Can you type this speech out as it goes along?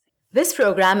This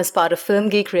program is part of Film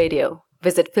Geek Radio.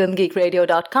 Visit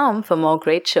filmgeekradio.com for more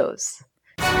great shows.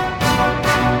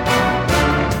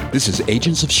 This is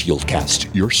Agents of S.H.I.E.L.D.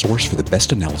 Cast, your source for the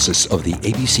best analysis of the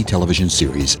ABC television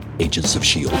series Agents of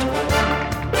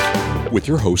S.H.I.E.L.D. With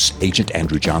your host, Agent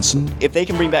Andrew Johnson. If they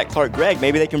can bring back Clark Gregg,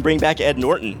 maybe they can bring back Ed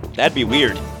Norton. That'd be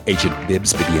weird. Agent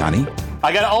Bibbs Bibiani.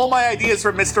 I got all my ideas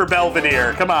from Mr.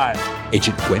 Belvedere. Come on.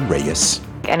 Agent Gwen Reyes.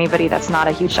 Anybody that's not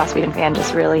a huge Joss Whedon fan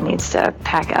just really needs to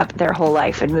pack up their whole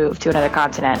life and move to another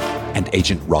continent. And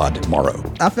Agent Rod Morrow.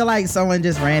 I feel like someone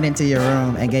just ran into your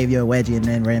room and gave you a wedgie and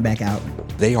then ran back out.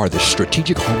 They are the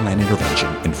Strategic Homeland Intervention,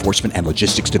 Enforcement and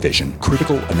Logistics Division,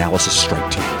 Critical Analysis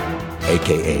Strike Team,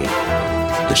 a.k.a.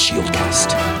 the S.H.I.E.L.D.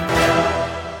 Cast.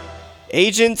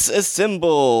 Agents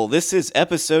Assemble! This is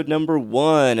episode number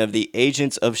 1 of the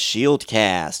Agents of S.H.I.E.L.D.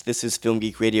 cast. This is Film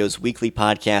Geek Radio's weekly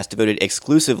podcast devoted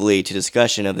exclusively to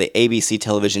discussion of the ABC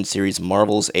television series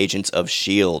Marvel's Agents of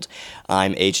S.H.I.E.L.D.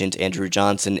 I'm Agent Andrew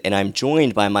Johnson, and I'm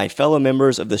joined by my fellow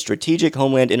members of the Strategic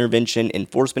Homeland Intervention,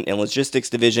 Enforcement and Logistics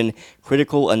Division,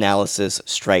 Critical Analysis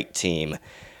Strike Team.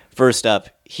 First up,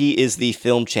 he is the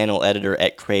film channel editor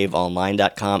at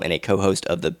craveonline.com and a co-host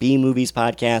of the B-Movies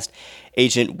podcast,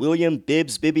 Agent William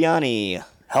Bibbs Bibiani.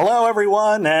 Hello,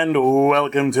 everyone, and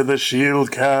welcome to the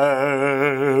S.H.I.E.L.D.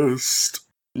 cast.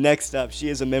 Next up, she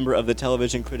is a member of the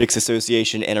Television Critics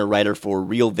Association and a writer for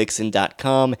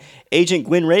RealVixen.com, Agent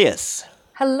Gwen Reyes.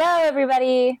 Hello,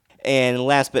 everybody. And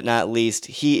last but not least,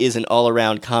 he is an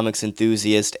all-around comics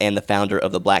enthusiast and the founder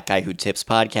of the Black Guy Who Tips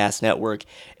podcast network,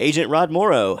 Agent Rod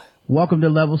Morrow. Welcome to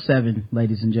Level 7,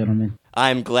 ladies and gentlemen.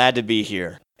 I'm glad to be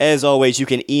here. As always, you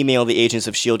can email the Agents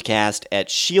of S.H.I.E.L.D. cast at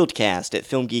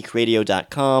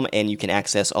shieldcast@filmgeekradio.com, and you can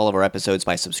access all of our episodes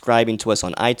by subscribing to us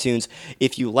on iTunes.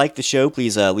 If you like the show,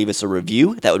 please leave us a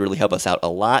review. That would really help us out a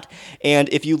lot. And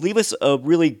if you leave us a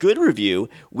really good review,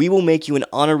 we will make you an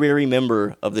honorary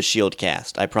member of the S.H.I.E.L.D.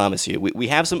 cast. I promise you. We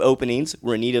have some openings.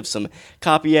 We're in need of some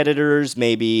copy editors,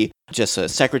 maybe just a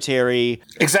secretary.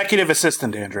 Executive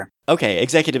assistant, Andrew. Okay,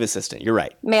 executive assistant. You're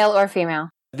right. Male or female?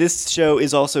 This show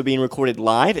is also being recorded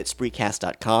live at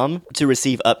Spreecast.com. To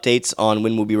receive updates on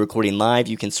when we'll be recording live,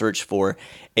 you can search for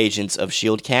Agents of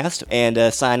S.H.I.E.L.D. cast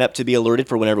and sign up to be alerted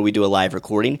for whenever we do a live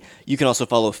recording. You can also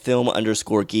follow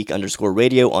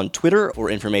film_geek_radio on Twitter for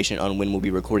information on when we'll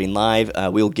be recording live.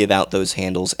 We'll give out those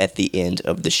handles at the end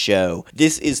of the show.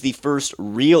 This is the first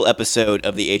real episode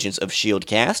of the Agents of S.H.I.E.L.D.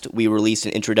 cast. We released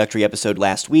an introductory episode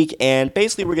last week, and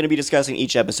basically we're going to be discussing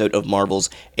each episode of Marvel's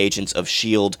Agents of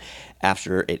S.H.I.E.L.D.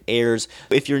 after it airs.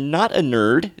 If you're not a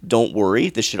nerd, don't worry.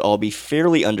 This should all be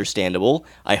fairly understandable.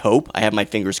 I hope. I have my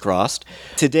fingers crossed.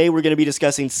 Today we're going to be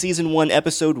discussing Season 1,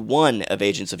 Episode 1 of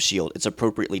Agents of S.H.I.E.L.D. It's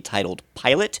appropriately titled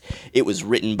Pilot. It was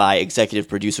written by executive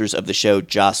producers of the show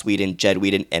Joss Whedon, Jed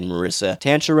Whedon, and Marissa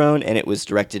Tancherone, and it was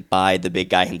directed by the big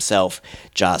guy himself,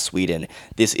 Joss Whedon.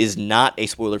 This is not a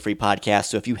spoiler-free podcast,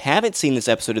 so if you haven't seen this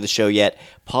episode of the show yet,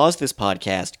 pause this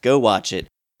podcast, go watch it,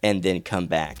 and then come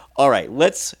back. All right,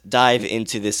 let's dive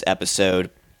into this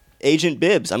episode. Agent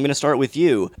Bibbs, I'm going to start with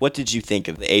you. What did you think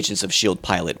of the Agents of S.H.I.E.L.D.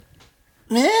 pilot?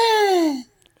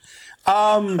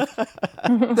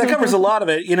 That covers a lot of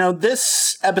it. You know,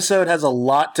 this episode has a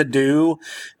lot to do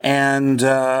and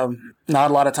not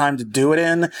a lot of time to do it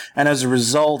in. And as a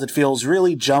result, it feels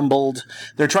really jumbled.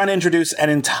 They're trying to introduce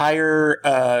an entire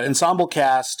ensemble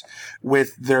cast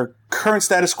with their current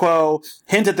status quo,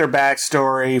 hint at their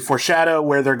backstory, foreshadow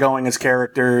where they're going as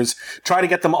characters, try to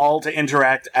get them all to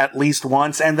interact at least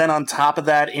once, and then on top of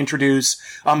that, introduce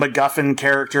a MacGuffin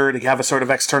character to have a sort of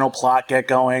external plot get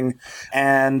going.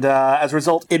 And as a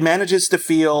result, it manages to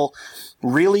feel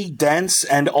really dense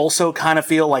and also kind of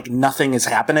feel like nothing is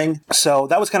happening. So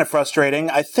that was kind of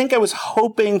frustrating. I think I was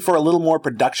hoping for a little more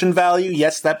production value.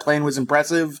 Yes, that plane was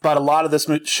impressive, but a lot of this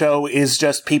show is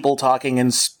just people talking in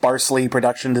sparsely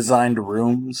production designed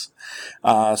rooms.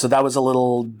 So that was a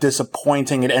little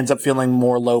disappointing. It ends up feeling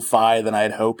more lo-fi than I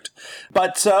had hoped.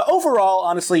 But overall,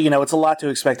 honestly, you know, it's a lot to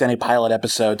expect any pilot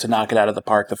episode to knock it out of the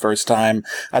park the first time.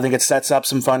 I think it sets up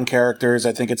some fun characters.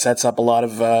 I think it sets up a lot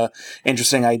of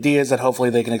interesting ideas that hopefully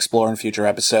they can explore in future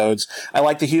episodes. I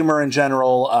like the humor in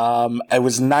general. It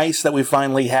was nice that we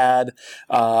finally had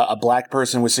a black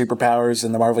person with superpowers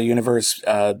in the Marvel Universe,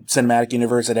 cinematic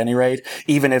universe at any rate,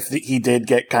 even if he did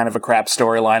get kind of a crap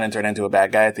storyline and turn into a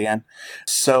bad guy at the end.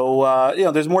 So, you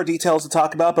know, there's more details to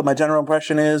talk about, but my general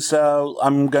impression is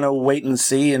I'm going to wait and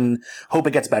see and hope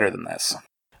it gets better than this.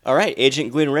 All right,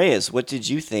 Agent Gwen Reyes, what did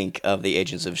you think of the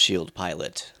Agents of S.H.I.E.L.D.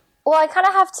 pilot? Well, I kind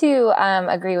of have to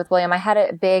agree with William. I had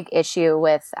a big issue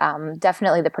with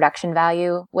definitely the production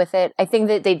value with it. I think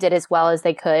that they did as well as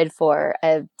they could for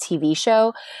a TV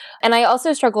show. And I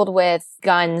also struggled with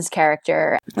Gunn's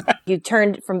character. You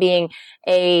turned from being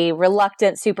a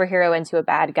reluctant superhero into a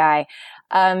bad guy.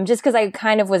 Just because I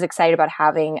kind of was excited about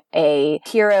having a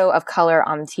hero of color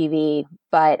on TV,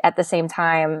 but at the same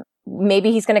time,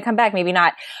 maybe he's going to come back, maybe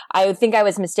not. I think I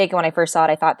was mistaken when I first saw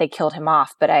it. I thought they killed him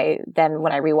off, but then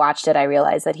when I rewatched it, I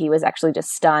realized that he was actually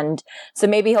just stunned. So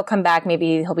maybe he'll come back.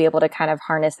 Maybe he'll be able to kind of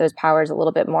harness those powers a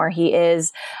little bit more. He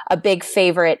is a big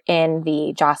favorite in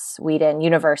the Joss Whedon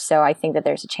universe, so I think that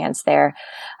there's a chance there.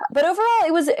 But overall,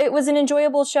 it was an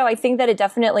enjoyable show. I think that it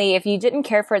definitely, if you didn't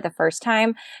care for it the first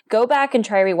time, go back and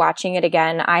try rewatching it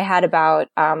again. I had about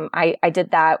I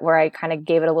did that where I kind of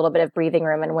gave it a little bit of breathing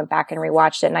room and went back and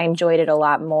rewatched it, and I enjoyed it a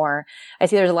lot more. I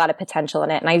see there's a lot of potential in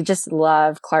it, and I just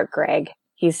love Clark Gregg.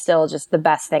 He's still just the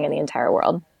best thing in the entire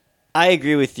world. I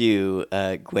agree with you,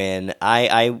 Gwen.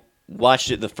 I watched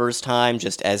it the first time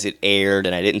just as it aired,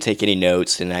 and I didn't take any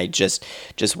notes, and I just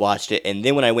watched it. And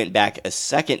then when I went back a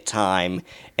second time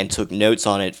and took notes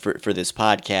on it for this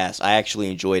podcast, I actually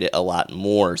enjoyed it a lot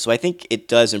more. So I think it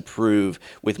does improve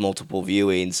with multiple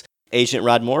viewings. Agent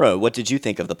Rod Morrow, what did you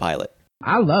think of the pilot?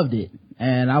 I loved it.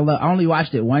 And I only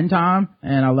watched it one time,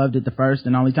 and I loved it the first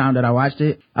and only time that I watched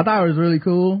it. I thought it was really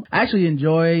cool. I actually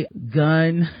enjoy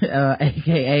Gunn,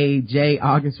 aka J.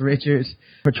 August Richards'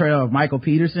 portrayal of Michael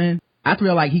Peterson. I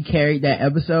feel like he carried that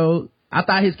episode. I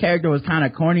thought his character was kind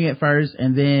of corny at first,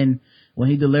 and then when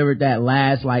he delivered that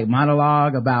last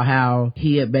monologue about how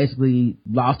he had basically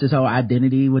lost his whole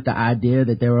identity with the idea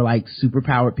that there were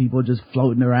superpowered people just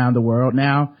floating around the world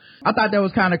now. I thought that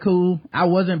was kind of cool. I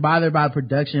wasn't bothered by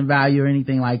production value or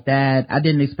anything like that. I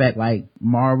didn't expect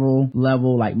Marvel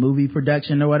level movie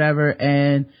production or whatever.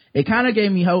 And it kind of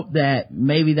gave me hope that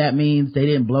maybe that means they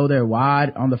didn't blow their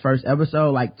wad on the first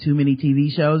episode like too many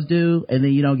TV shows do. And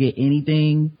then you don't get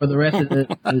anything for the rest of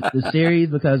the series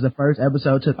because the first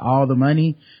episode took all the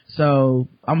money. So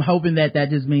I'm hoping that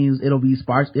just means it'll be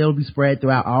spread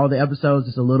throughout all the episodes.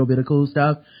 Just a little bit of cool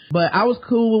stuff. But I was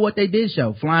cool with what they did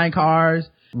show. Flying cars,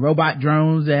 robot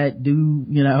drones that do,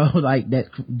 that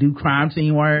do crime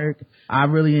scene work. I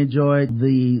really enjoyed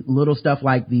the little stuff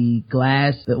like the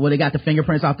glass, where they got the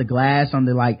fingerprints off the glass on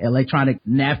the electronic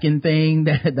napkin thing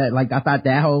that I thought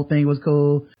that whole thing was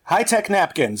cool. High-tech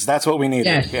napkins. That's what we needed.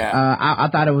 Yes. Yeah. I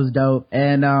thought it was dope.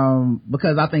 And,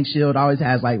 because I think S.H.I.E.L.D. always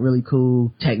has really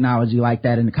cool technology like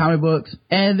that in the comic books.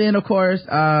 And then, of course,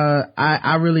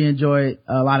 I really enjoyed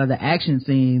a lot of the action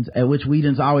scenes, at which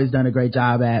Whedon's always done a great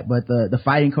job at, but the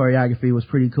fighting choreography was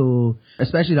pretty cool,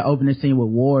 especially the opening scene with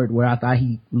Ward, where I thought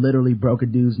he literally broke a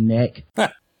dude's neck.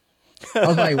 I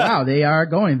was like, wow, they are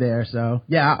going there. So,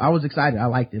 yeah, I was excited. I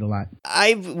liked it a lot.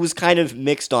 I was kind of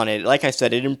mixed on it. Like I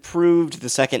said, it improved the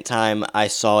second time I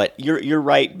saw it. You're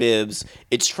right, Bibbs.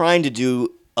 It's trying to do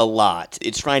a lot.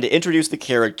 It's trying to introduce the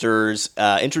characters,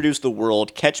 introduce the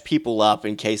world, catch people up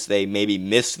in case they maybe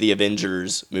missed the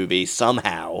Avengers movie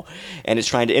somehow. And it's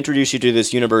trying to introduce you to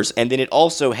this universe. And then it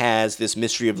also has this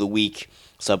Mystery of the Week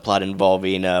subplot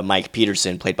involving Mike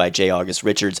Peterson, played by J. August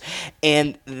Richards.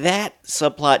 And that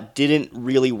subplot didn't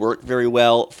really work very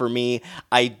well for me.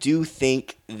 I do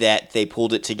think that they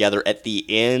pulled it together at the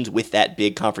end with that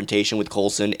big confrontation with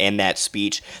Coulson and that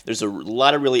speech. There's a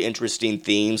lot of really interesting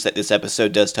themes that this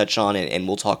episode does touch on, and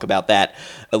we'll talk about that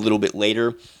a little bit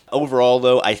later. Overall,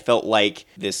 though, I felt like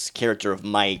this character of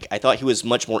Mike, I thought he was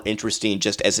much more interesting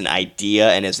just as an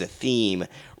idea and as a theme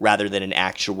rather than an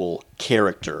actual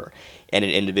character and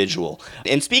an individual.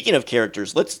 And speaking of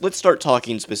characters, let's start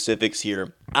talking specifics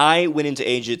here. I went into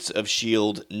Agents of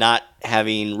S.H.I.E.L.D. not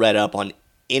having read up on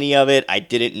any of it. I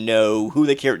didn't know who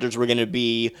the characters were going to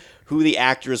be, who the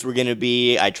actors were going to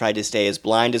be. I tried to stay as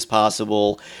blind as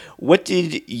possible. What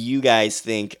did you guys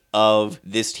think of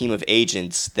this team of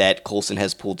agents that Coulson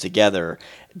has pulled together?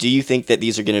 Do you think that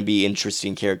these are going to be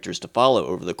interesting characters to follow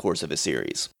over the course of a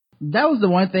series? That was the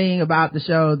one thing about the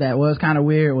show that was kind of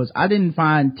weird, was I didn't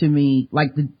find, to me,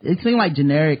 it seemed like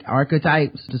generic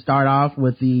archetypes to start off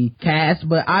with the cast,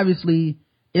 but obviously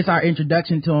it's our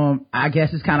introduction to them. I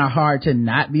guess it's kind of hard to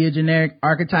not be a generic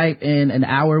archetype in an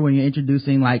hour when you're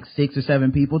introducing 6 or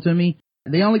 7 people to me.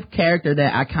 The only character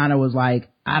that I kind of was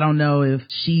I don't know if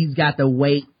she's got the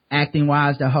weight acting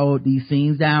wise to hold these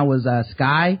scenes down was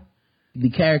Skye. The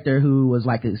character who was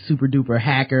a super duper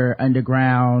hacker,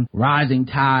 underground, rising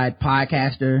tide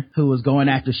podcaster who was going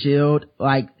after S.H.I.E.L.D.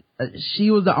 She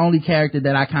was the only character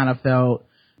that I kind of felt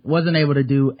wasn't able to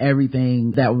do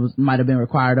everything that might have been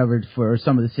required of her for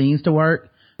some of the scenes to work.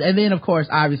 And then, of course,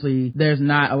 obviously, there's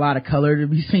not a lot of color to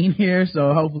be seen here,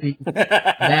 so hopefully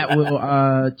that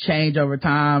will change over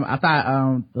time. I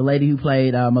thought the lady who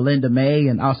played Melinda May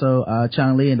and also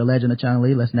Chun-Li in The Legend of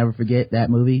Chun-Li, let's never forget that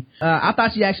movie. I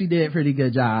thought she actually did a pretty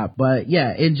good job. But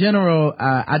yeah, in general,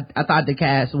 I thought the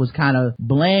cast was kind of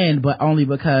bland, but only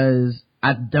because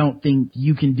I don't think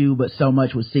you can do but so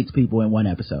much with 6 people in one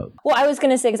episode. Well, I was going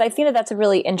to say, because I think that's a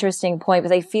really interesting point,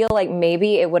 because I feel like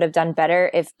maybe it would have done better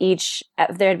if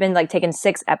there had been like taken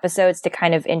 6 episodes to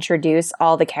kind of introduce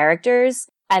all the characters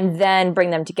and then bring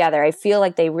them together. I feel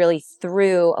like they really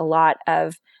threw a lot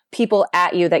of people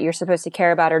at you that you're supposed to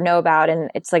care about or know about, and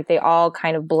it's like they all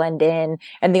kind of blend in,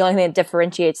 and the only thing that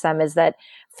differentiates them is that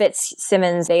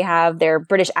Fitzsimmons, they have their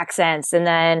British accents, and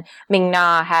then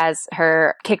Ming-Na has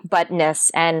her kick-buttness,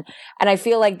 and I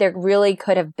feel like there really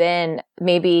could have been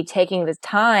maybe taking the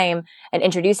time and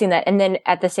introducing that, and then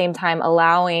at the same time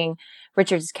allowing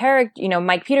Richard's character,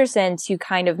 Mike Peterson, to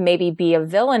kind of maybe be a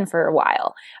villain for a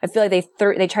while. I feel like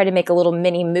they tried to make a little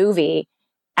mini movie,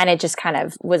 and it just kind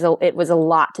of was a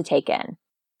lot to take in.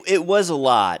 It was a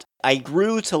lot. I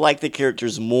grew to like the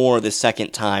characters more the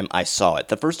second time I saw it.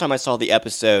 The first time I saw the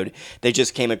episode, they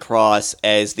just came across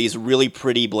as these really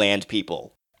pretty, bland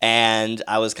people. And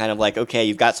I was kind of like, okay,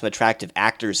 you've got some attractive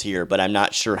actors here, but I'm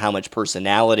not sure how much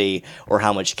personality or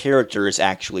how much character is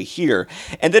actually here.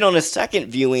 And then on a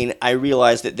second viewing, I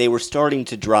realized that they were starting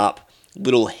to drop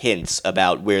little hints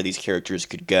about where these characters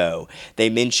could go.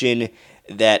 They mention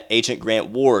that Agent Grant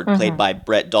Ward, played by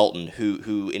Brett Dalton,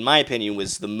 who in my opinion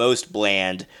was the most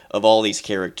bland of all these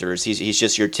characters. He's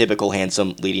just your typical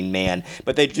handsome leading man,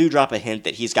 but they do drop a hint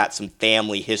that he's got some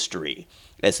family history,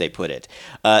 as they put it.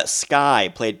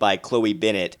 Skye, played by Chloe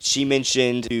Bennett, she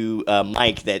mentioned to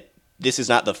Mike that this is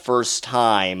not the first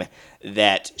time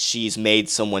that she's made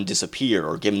someone disappear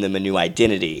or given them a new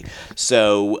identity.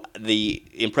 So the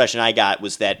impression I got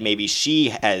was that maybe she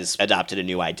has adopted a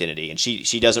new identity, and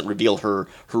she doesn't reveal her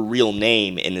real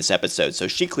name in this episode, so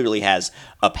she clearly has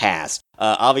a past.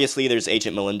 Obviously, there's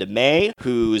Agent Melinda May,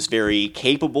 who's very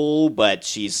capable, but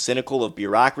she's cynical of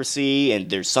bureaucracy,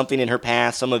 and there's something in her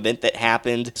past, some event that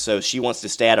happened, so she wants to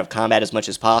stay out of combat as much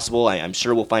as possible. I'm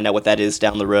sure we'll find out what that is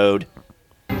down the road.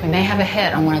 We may have a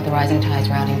hit on one of the Rising Tide's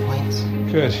routing points.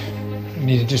 Good. We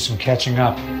need to do some catching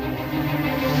up.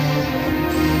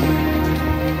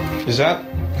 Is that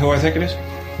who I think it is?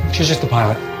 She's just the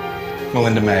pilot.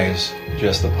 Melinda May is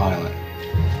just the pilot.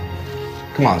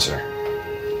 Come on, sir.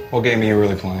 What game are you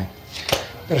really playing?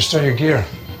 Better start your gear.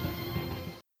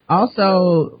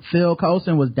 Also, Phil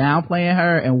Coulson was downplaying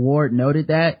her, and Ward noted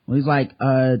that. He's like,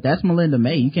 that's Melinda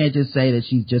May. You can't just say that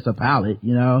she's just a pilot,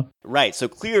 Right, so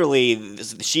clearly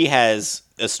she has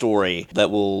a story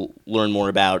that we'll learn more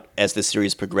about as the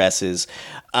series progresses.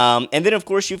 And then, of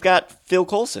course, you've got Phil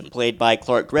Coulson, played by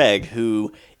Clark Gregg,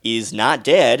 who is not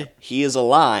dead. He is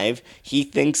alive. He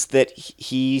thinks that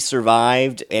he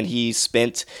survived, and he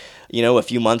spent, a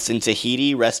few months in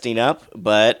Tahiti resting up,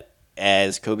 but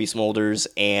as Cobie Smulders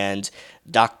and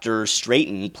Dr.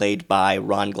 Straighten, played by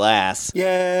Ron Glass.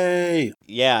 Yay!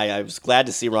 Yeah, I was glad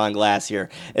to see Ron Glass here.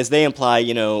 As they imply,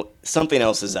 something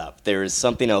else is up. There is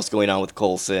something else going on with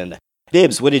Coulson.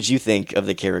 Bibbs, what did you think of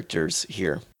the characters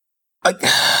here?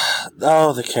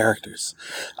 The characters.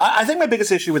 I think my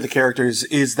biggest issue with the characters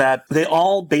is that they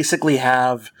all basically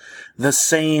have the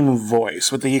same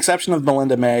voice, with the exception of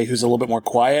Melinda May, who's a little bit more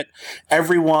quiet.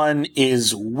 Everyone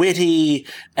is witty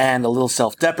and a little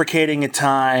self-deprecating at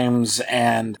times,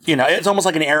 and, it's almost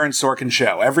like an Aaron Sorkin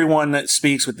show. Everyone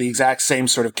speaks with the exact same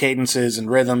sort of cadences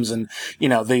and rhythms, and,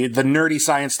 the nerdy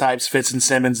science types, Fitz and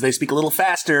Simmons, they speak a little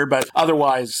faster, but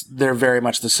otherwise they're very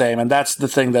much the same, and that's the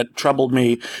thing that troubled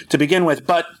me to begin with.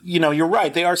 But, you're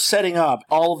right, they are setting up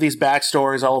all of these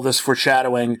backstories, all of this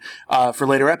foreshadowing for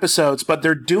later episodes, but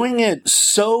they're doing it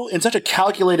in such a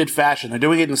calculated fashion. They're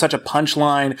doing it in such a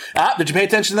punchline. Did you pay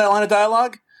attention to that line of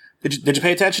dialogue? Did you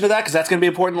pay attention to that? Because that's going to be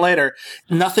important later.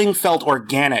 Nothing felt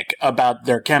organic about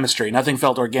their chemistry. Nothing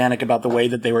felt organic about the way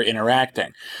that they were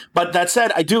interacting. But that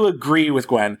said, I do agree with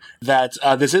Gwen that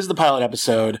this is the pilot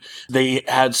episode. They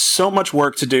had so much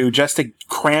work to do just to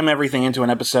cram everything into an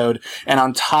episode, and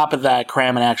on top of that,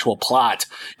 cram an actual plot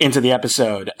into the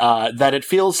episode, that it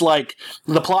feels like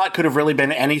the plot could have really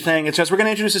been anything. It's just, we're going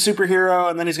to introduce a superhero,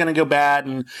 and then he's going to go bad,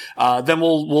 and then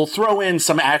we'll throw in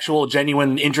some actual,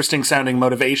 genuine, interesting-sounding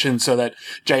motivation tension so that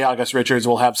J. August Richards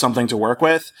will have something to work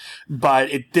with.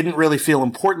 But it didn't really feel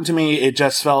important to me. It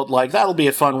just felt like that'll be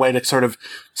a fun way to sort of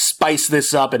spice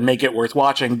this up and make it worth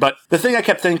watching. But the thing I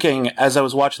kept thinking as I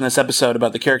was watching this episode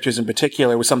about the characters in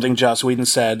particular was something Joss Whedon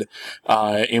said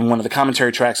in one of the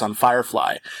commentary tracks on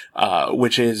Firefly,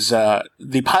 which is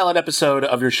the pilot episode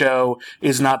of your show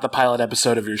is not the pilot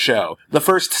episode of your show. The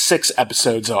first 6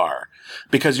 episodes are.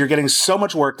 Because you're getting so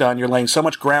much work done, you're laying so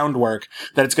much groundwork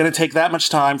that it's going to take that much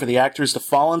time for the actors to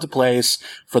fall into place,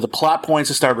 for the plot points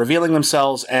to start revealing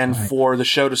themselves, and for the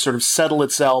show to sort of settle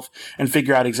itself and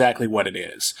figure out exactly what it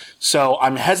is. So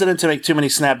I'm hesitant to make too many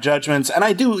snap judgments, and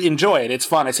I do enjoy it. It's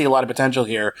fun. I see a lot of potential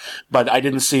here, but I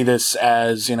didn't see this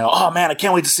as, oh man, I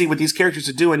can't wait to see what these characters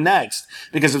are doing next,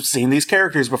 because I've seen these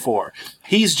characters before.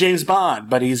 He's James Bond,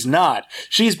 but he's not.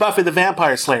 She's Buffy the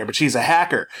Vampire Slayer, but she's a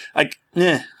hacker.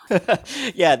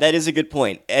 Yeah, that is a good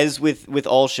point. As with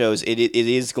all shows, it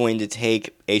is going to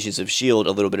take Agents of S.H.I.E.L.D.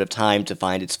 a little bit of time to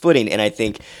find its footing, and I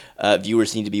think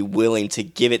viewers need to be willing to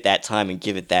give it that time and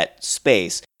give it that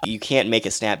space. You can't make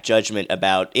a snap judgment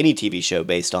about any TV show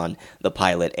based on the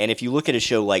pilot. And if you look at a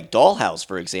show like Dollhouse,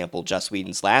 for example, Joss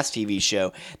Whedon's last TV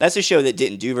show, that's a show that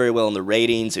didn't do very well in the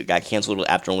ratings. It got canceled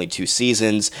after only 2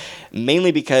 seasons,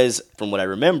 mainly because, from what I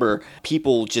remember,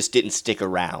 people just didn't stick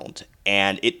around.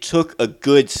 And it took a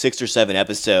good 6 or 7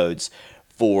 episodes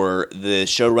for the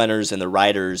showrunners and the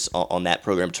writers on that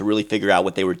program to really figure out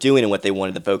what they were doing and what they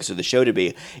wanted the focus of the show to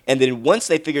be. And then once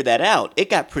they figured that out,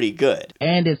 it got pretty good.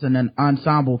 And it's an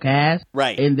ensemble cast.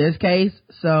 Right. In this case.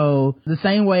 So the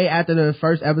same way after the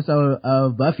first episode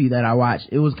of Buffy that I watched,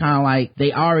 it was kind of like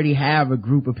they already have a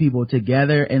group of people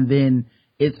together, and then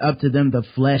it's up to them to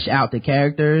flesh out the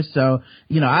characters. So,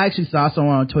 I actually saw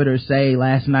someone on Twitter say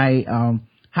last night,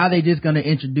 how they just going to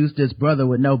introduce this brother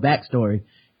with no backstory.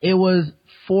 It was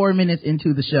 4 minutes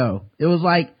into the show. It was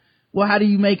like, well, how do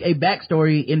you make a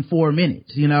backstory in 4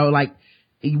 minutes?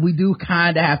 We do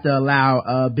kind of have to allow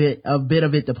a bit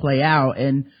of it to play out.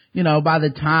 And, by the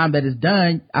time that it's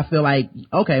done, I feel like,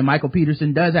 okay, Michael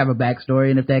Peterson does have a backstory.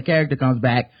 And if that character comes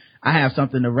back, I have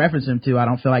something to reference him to. I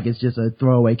don't feel like it's just a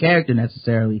throwaway character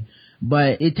necessarily.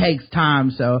 But it takes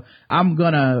time, so I'm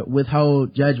gonna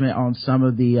withhold judgment on some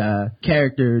of the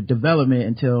character development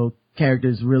until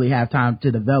characters really have time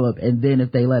to develop. And then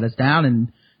if they let us down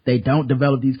and they don't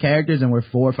develop these characters and we're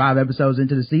 4 or 5 episodes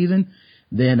into the season,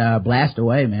 then blast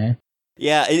away, man.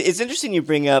 Yeah, it's interesting you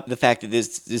bring up the fact that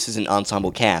this is an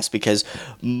ensemble cast, because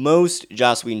most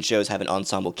Joss Whedon shows have an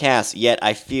ensemble cast, yet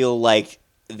I feel like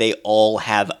they all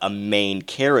have a main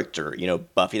character.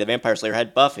 Buffy the Vampire Slayer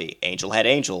had Buffy. Angel had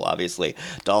Angel, obviously.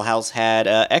 Dollhouse had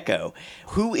Echo.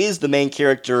 Who is the main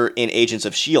character in Agents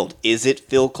of S.H.I.E.L.D.? Is it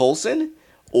Phil Coulson?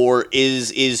 Or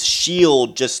is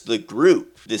S.H.I.E.L.D. just the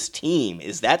group, this team?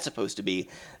 Is that supposed to be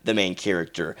the main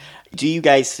character? Do you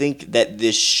guys think that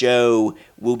this show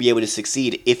will be able to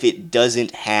succeed if it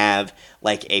doesn't have,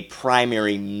 like, a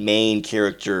primary main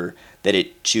character that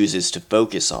it chooses to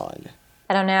focus on?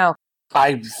 I don't know.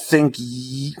 I think...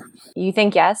 You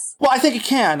think yes? Well, I think it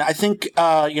can. I think,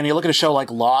 you look at a show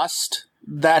like Lost,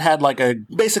 that had like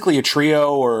basically a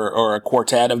trio or a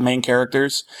quartet of main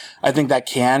characters. I think that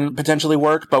can potentially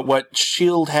work, but what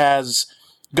S.H.I.E.L.D. has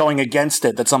going against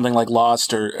it that something like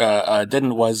Lost or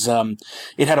didn't was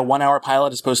it had a 1-hour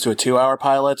pilot as opposed to a 2-hour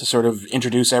pilot to sort of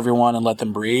introduce everyone and let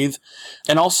them breathe.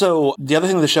 And also, the other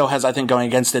thing the show has, I think, going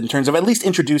against it in terms of at least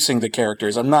introducing the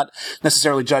characters. I'm not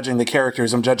necessarily judging the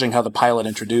characters, I'm judging how the pilot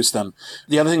introduced them.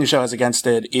 The other thing the show has against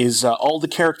it is all the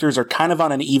characters are kind of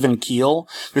on an even keel.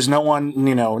 There's no one,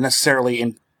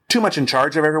 necessarily too much in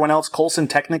charge of everyone else. Coulson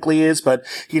technically is, but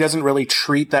he doesn't really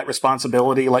treat that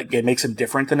responsibility like it makes him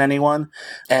different than anyone.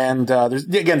 And there's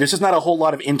just not a whole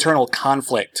lot of internal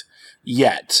conflict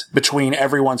yet between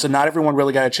everyone. So not everyone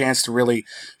really got a chance to really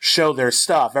show their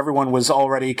stuff. Everyone was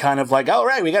already kind of like, all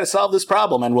right, we got to solve this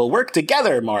problem and we'll work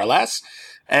together, more or less.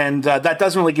 And that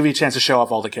doesn't really give you a chance to show off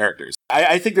all the characters.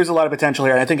 I think there's a lot of potential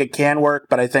here, and I think it can work,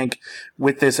 but I think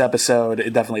with this episode,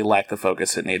 it definitely lacked the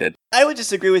focus it needed. I would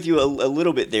disagree with you a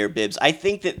little bit there, Bibbs. I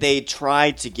think that they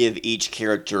tried to give each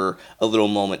character a little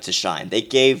moment to shine. They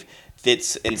gave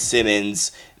Fitz and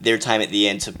Simmons their time at the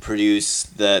end to produce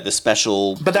the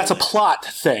special... But that's a plot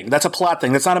thing. That's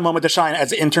not a moment to shine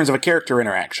as in terms of a character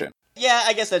interaction. Yeah,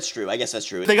 I guess that's true.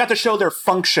 They got to show their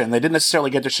function. They didn't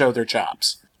necessarily get to show their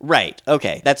chops. Right.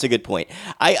 Okay. That's a good point.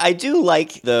 I do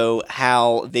like, though,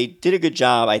 how they did a good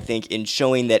job, I think, in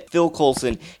showing that Phil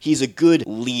Coulson, he's a good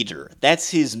leader.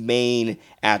 That's his main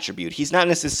attribute. He's not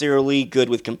necessarily good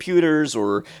with computers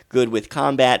or good with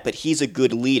combat, but he's a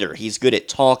good leader. He's good at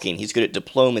talking. He's good at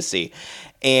diplomacy.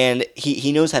 And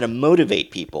he knows how to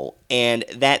motivate people. And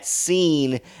that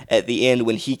scene at the end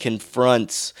when he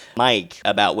confronts Mike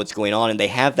about what's going on and they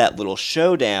have that little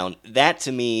showdown, that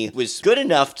to me was good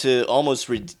enough to almost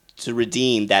to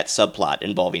redeem that subplot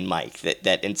involving Mike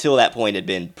that until that point had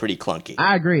been pretty clunky.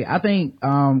 I agree. I think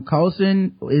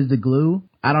Coulson is the glue.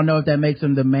 I don't know if that makes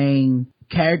him the main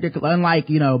character, unlike,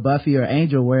 Buffy or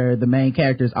Angel, where the main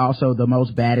character is also the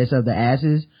most baddest of the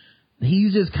asses.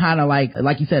 He's just kind of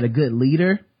like you said, a good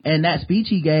leader. And that speech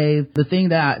he gave, the thing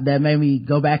that made me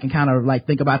go back and kind of like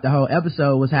think about the whole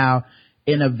episode was how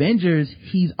in Avengers,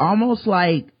 he's almost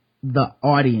like the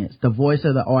audience, the voice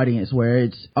of the audience, where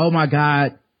it's, oh my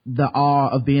God, the awe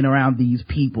of being around these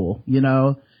people,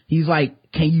 He's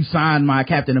like, can you sign my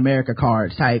Captain America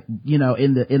cards type,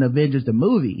 in Avengers, the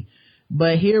movie.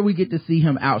 But here we get to see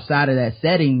him outside of that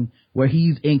setting where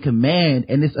he's in command,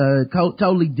 and it's a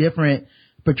totally different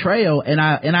portrayal. And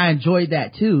I enjoyed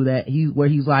that too, that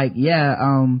he's like, yeah,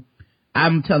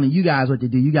 I'm telling you guys what to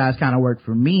do. You guys kind of work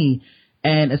for me.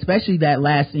 And especially that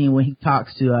last scene when he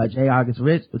talks to J. August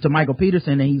Rich, to Michael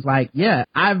Peterson, and he's like, yeah,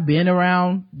 I've been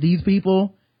around these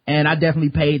people. And I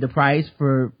definitely paid the price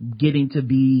for getting to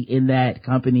be in that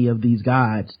company of these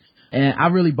gods. And I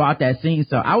really bought that scene.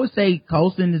 So I would say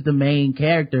Coulson is the main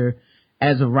character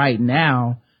as of right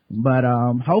now. But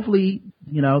hopefully,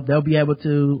 they'll be able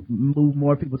to move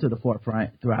more people to the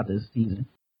forefront throughout this season.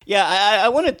 Yeah, I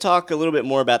want to talk a little bit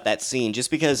more about that scene, just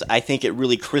because I think it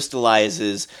really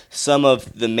crystallizes some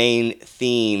of the main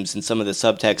themes and some of the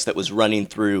subtext that was running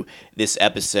through this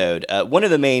episode. One of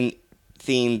the main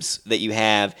themes that you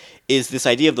have is this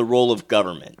idea of the role of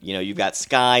government. You've got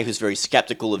Skye, who's very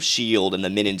skeptical of S.H.I.E.L.D. and the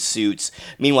men in suits.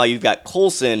 Meanwhile, you've got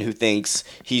Coulson, who thinks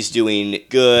he's doing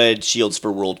good, S.H.I.E.L.D.'s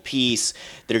for world peace.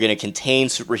 They're going to contain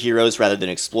superheroes rather than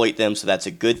exploit them, so that's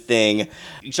a good thing.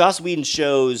 Joss Whedon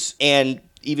shows, and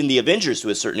even the Avengers to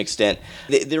a certain extent,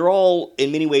 they're all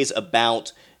in many ways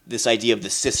about this idea of the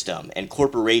system and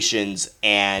corporations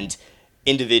and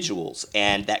individuals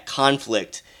and that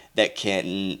conflict that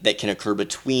can occur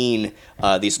between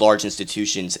these large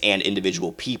institutions and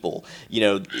individual people.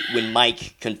 When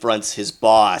Mike confronts his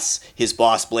boss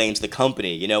blames the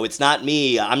company. It's not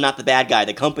me. I'm not the bad guy.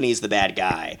 The company's the bad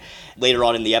guy. Later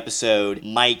on in the episode,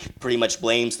 Mike pretty much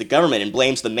blames the government and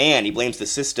blames the man. He blames the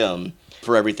system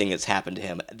for everything that's happened to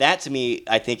him. That, to me,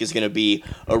 I think is going to be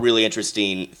a really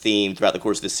interesting theme throughout the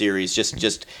course of the series.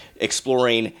 Just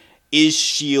exploring, is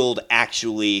S.H.I.E.L.D.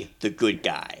 actually the good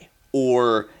guy?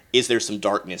 Or is there some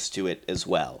darkness to it as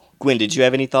well? Gwen, did you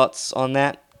have any thoughts on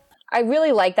that? I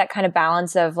really like that kind of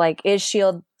balance of like, is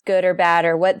S.H.I.E.L.D. good or bad,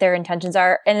 or what their intentions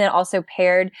are, and then also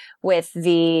paired with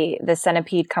the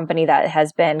Centipede company that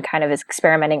has been kind of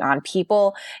experimenting on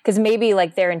people, because maybe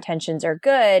like their intentions are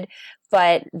good,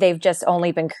 but they've just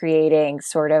only been creating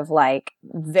sort of like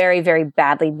very, very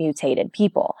badly mutated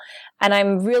people. And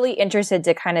I'm really interested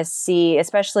to kind of see,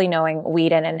 especially knowing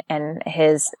Whedon and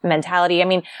his mentality. I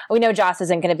mean, we know Joss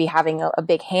isn't going to be having a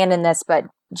big hand in this, but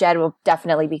Jed will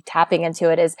definitely be tapping into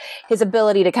it, is his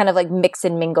ability to kind of like mix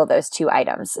and mingle those two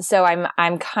items. So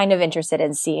I'm kind of interested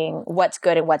in seeing what's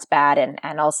good and what's bad,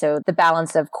 and also the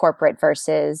balance of corporate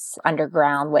versus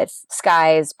underground with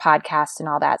Skye's podcast and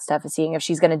all that stuff, and seeing if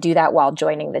she's going to do that while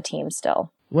joining the team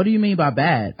still. What do you mean by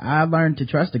bad? I learned to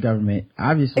trust the government.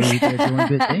 Obviously, they're doing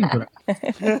good things.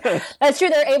 That's true.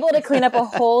 They're able to clean up a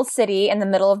whole city in the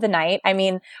middle of the night. I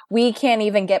mean, we can't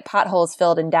even get potholes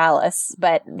filled in Dallas,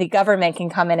 but the government can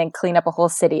come in and clean up a whole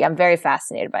city. I'm very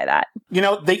fascinated by that.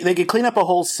 They could clean up a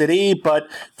whole city, but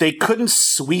they couldn't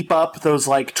sweep up those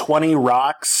like 20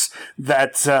 rocks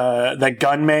that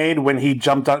Gunn made when he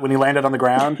landed on the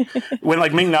ground. When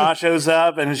like Ming-Na shows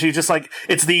up and she's just like,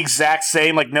 it's the exact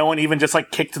same. Like no one even just like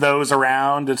kicked those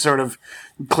around to sort of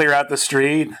clear out the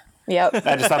street. Yep.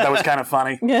 I just thought that was kind of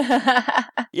funny.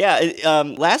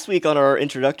 Yeah. Last week on our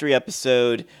introductory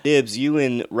episode, Dibs, you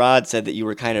and Rod said that you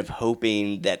were kind of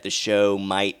hoping that the show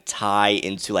might tie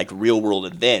into like real world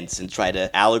events and try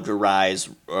to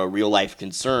allegorize real life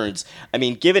concerns. I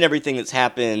mean, given everything that's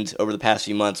happened over the past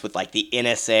few months with like the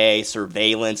NSA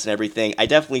surveillance and everything, I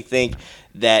definitely think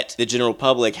that the general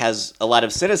public has a lot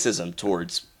of cynicism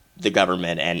towards the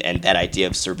government and that idea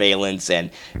of surveillance and,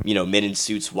 men in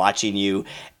suits watching you.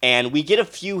 And we get a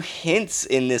few hints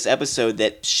in this episode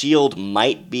that S.H.I.E.L.D.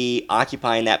 might be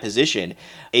occupying that position.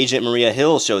 Agent Maria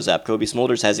Hill shows up. Kobe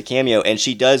Smulders has a cameo, and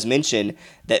she does mention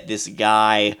that this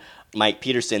guy Mike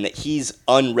Peterson, that he's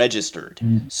unregistered.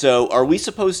 So are we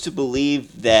supposed to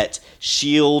believe that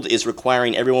S.H.I.E.L.D. is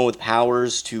requiring everyone with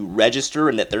powers to register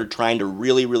and that they're trying to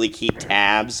really, really keep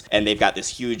tabs and they've got this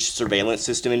huge surveillance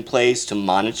system in place to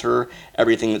monitor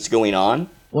everything that's going on?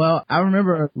 Well, I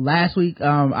remember last week,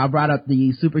 I brought up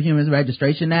the Superhumans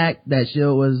Registration Act that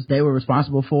S.H.I.E.L.D. they were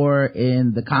responsible for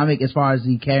in the comic as far as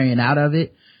the carrying out of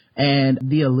it. And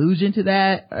the allusion to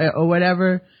that or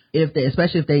whatever,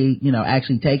 especially if they,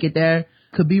 actually take it there,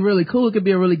 could be really cool. It could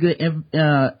be a really good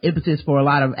impetus for a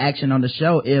lot of action on the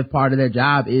show if part of their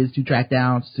job is to track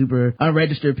down super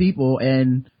unregistered people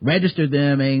and register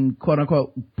them and quote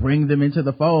unquote bring them into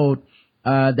the fold.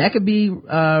 That could be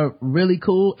really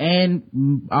cool,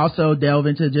 and also delve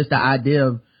into just the idea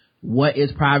of what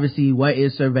is privacy, what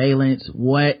is surveillance,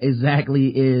 what exactly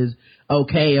is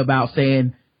okay about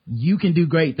saying you can do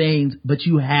great things, but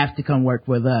you have to come work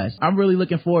with us. I'm really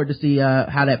looking forward to see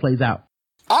how that plays out.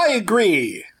 I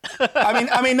agree. That's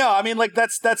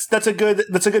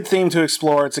a good theme to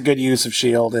explore. It's a good use of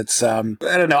S.H.I.E.L.D. It's I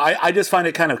don't know. I just find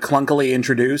it kind of clunkily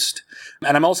introduced,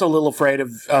 and I'm also a little afraid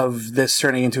of this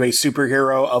turning into a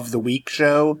superhero of the week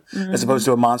show as opposed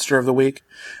to a monster of the week.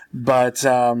 But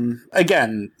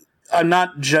again, I'm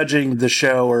not judging the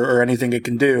show or anything it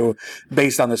can do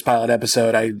based on this pilot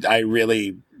episode. I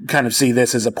really kind of see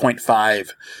this as a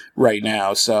 0.5 right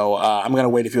now. So I'm going to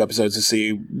wait a few episodes to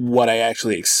see what I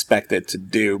actually expect it to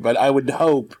do. But I would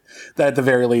hope that at the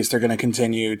very least they're going to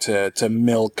continue to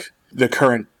milk the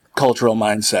current cultural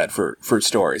mindset for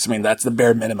stories. I mean, that's the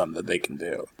bare minimum that they can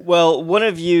do. Well, one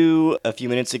of you a few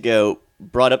minutes ago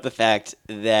brought up the fact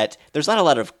that there's not a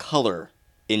lot of color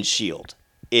in S.H.I.E.L.D.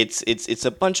 It's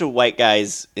a bunch of white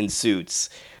guys in suits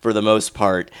for the most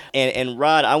part. And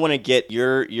Rod, I want to get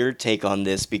your take on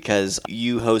this because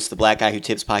you host the Black Guy Who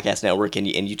Tips podcast network and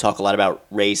you talk a lot about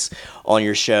race on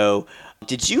your show.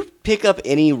 Did you pick up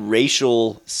any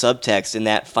racial subtext in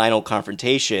that final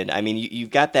confrontation? I mean,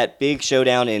 you've got that big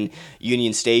showdown in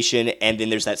Union Station, and then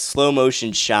there's that slow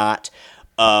motion shot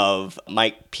of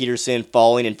Mike Peterson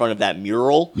falling in front of that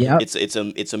mural. Yeah, it's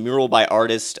a mural by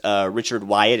artist Richard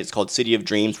Wyatt. It's called City of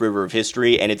Dreams, River of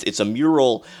History, and it's a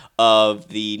mural of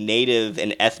the native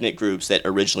and ethnic groups that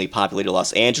originally populated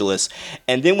Los Angeles.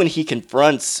 And then when he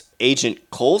confronts Agent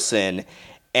Coulson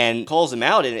and calls him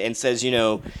out and says,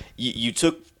 you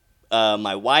took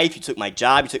my wife, you took my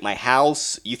job, you took my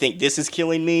house, you think this is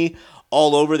killing me?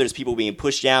 All over, there's people being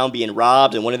pushed down, being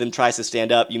robbed, and one of them tries to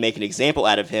stand up. You make an example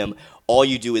out of him. All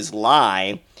you do is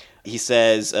lie. He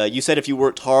says, you said if you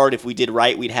worked hard, if we did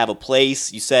right, we'd have a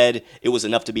place. You said it was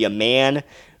enough to be a man,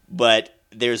 but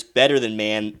there's better than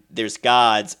man. There's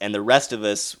gods, and the rest of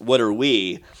us, what are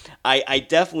we? I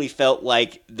definitely felt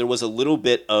like there was a little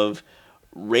bit of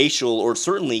racial or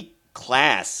certainly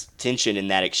class tension in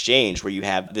that exchange where you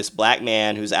have this black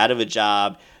man who's out of a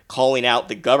job calling out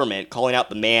the government, calling out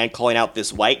the man, calling out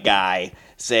this white guy,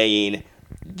 saying,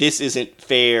 this isn't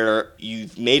fair,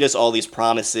 you've made us all these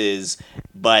promises,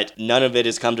 but none of it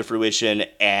has come to fruition,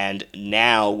 and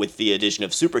now, with the addition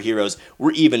of superheroes,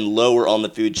 we're even lower on the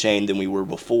food chain than we were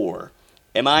before.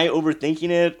 Am I overthinking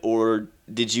it, or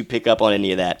did you pick up on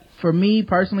any of that? For me,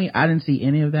 personally, I didn't see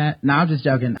any of that. No, I'm just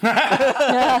joking.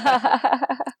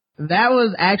 That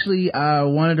was actually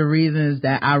one of the reasons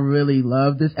that I really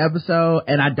loved this episode,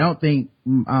 and I don't think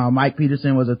Mike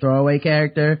Peterson was a throwaway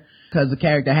character because the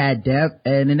character had depth.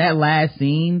 And in that last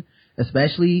scene,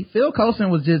 especially, Phil Coulson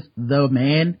was just the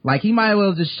man. Like, he might as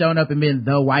well just shown up and been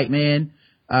the white man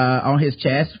on his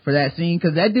chest for that scene,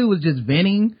 because that dude was just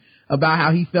venting about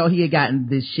how he felt he had gotten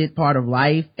this shit part of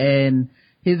life, and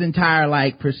his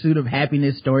entire pursuit of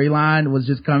happiness storyline was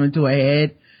just coming to a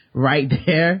head right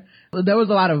there. There was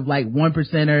a lot of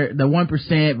 1%er, the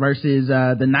 1% versus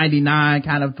the 99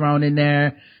 kind of thrown in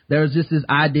there. There was just this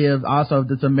idea of also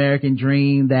this American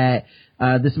dream that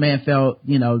this man felt,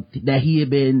 that he had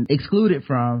been excluded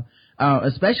from,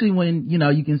 especially when,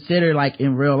 you consider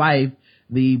in real life,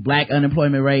 the black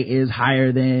unemployment rate is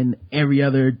higher than every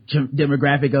other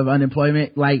demographic of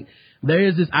unemployment. There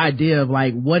is this idea of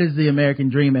what is the American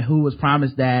dream and who was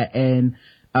promised that, and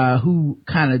who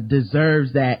kind of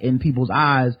deserves that in people's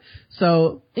eyes.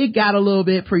 So it got a little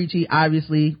bit preachy,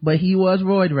 obviously, but he was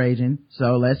roid raging.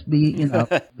 So let's be,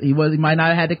 he might not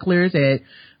have had to clear his head,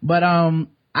 but,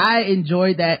 I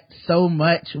enjoyed that so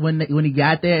much when he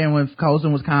got there, and when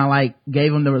Coulson was kind of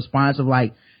gave him the response of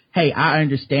hey, I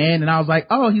understand. And I was like,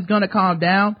 oh, he's going to calm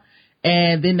down.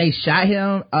 and then they shot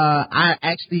him, I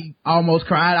actually almost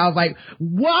cried. I was like,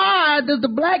 why does the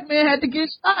black man have to get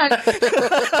shot?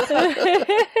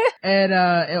 And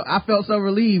I felt so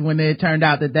relieved when it turned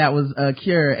out that was a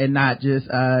cure and not just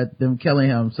them killing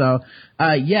him. So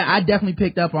yeah, I definitely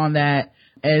picked up on that.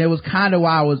 And it was kind of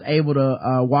why I was able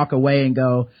to walk away and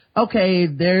go, okay,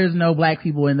 there's no black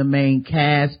people in the main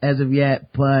cast as of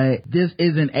yet, but this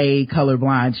isn't a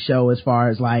colorblind show as far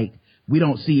as like, we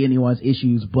don't see anyone's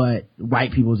issues but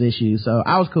white people's issues. So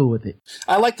I was cool with it.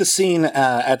 I like the scene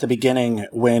at the beginning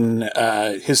when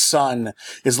his son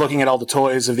is looking at all the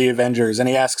toys of the Avengers and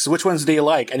he asks, which ones do you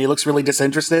like? And he looks really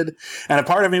disinterested. And a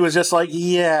part of me was just like,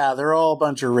 yeah, they're all a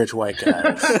bunch of rich white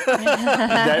guys.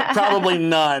 Probably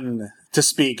none to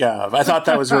speak of. I thought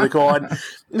that was really cool. And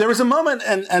there was a moment,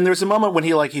 and there was a moment when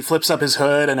he flips up his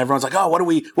hood, and everyone's like, "Oh, what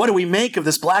do we make of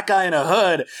this black guy in a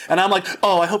hood?" And I'm like,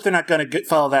 "Oh, I hope they're not going to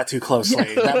follow that too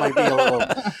closely. That might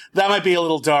be a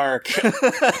little dark."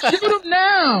 Shoot him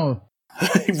now.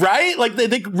 Right? Like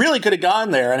they really could have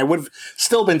gone there and it would have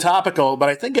still been topical, but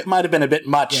I think it might have been a bit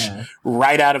much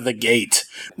right out of the gate.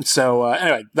 So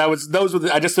anyway,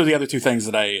 I just threw the other two things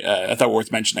that I thought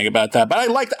worth mentioning about that. But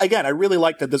I really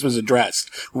liked that this was addressed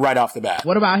right off the bat.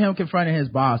 What about him confronting his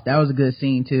boss? That was a good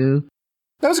scene too.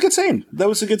 That was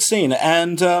a good scene.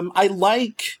 And I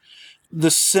like the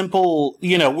simple,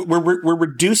 we're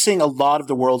reducing a lot of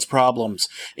the world's problems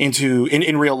into,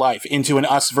 in real life, into an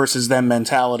us versus them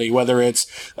mentality, whether it's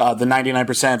the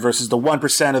 99% versus the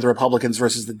 1% of the Republicans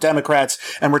versus the Democrats.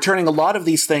 And we're turning a lot of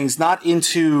these things not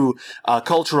into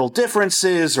cultural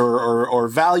differences or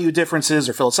value differences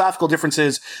or philosophical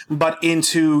differences, but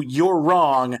into you're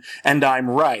wrong and I'm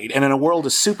right. And in a world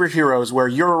of superheroes where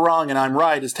you're wrong and I'm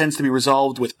right tends to be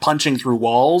resolved with punching through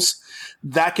walls,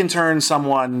 that can turn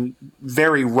someone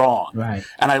very wrong. Right.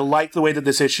 And I like the way that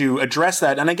this issue addressed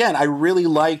that. And again, I really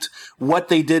liked what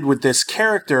they did with this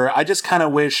character. I just kind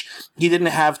of wish he didn't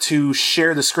have to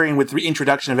share the screen with the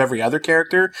introduction of every other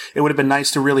character. It would have been nice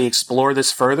to really explore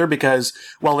this further because,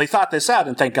 well, they thought this out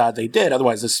and thank God they did.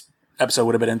 Otherwise, this episode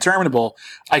would have been interminable.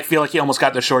 I feel like he almost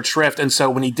got the short shrift. And so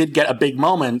when he did get a big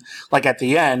moment, like at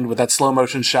the end with that slow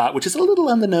motion shot, which is a little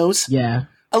on the nose. Yeah.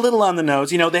 A little on the nose.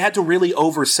 They had to really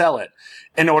oversell it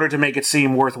in order to make it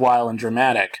seem worthwhile and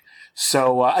dramatic.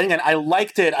 So, again, I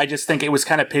liked it. I just think it was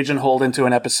kind of pigeonholed into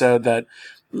an episode that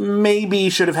maybe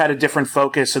should have had a different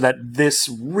focus so that this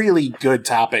really good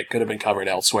topic could have been covered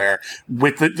elsewhere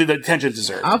with the attention it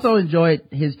deserved. I also enjoyed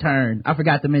his turn. I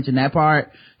forgot to mention that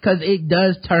part because it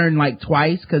does turn like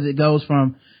twice because it goes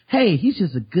from, hey, he's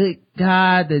just a good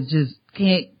guy that just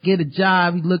can't get a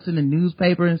job. He looks in the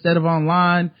newspaper instead of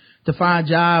online to find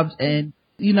jobs and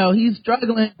he's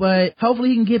struggling, but hopefully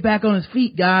he can get back on his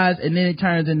feet, guys. And then it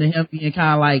turns into him being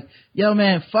kind of like, yo,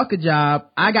 man, fuck a job.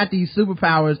 I got these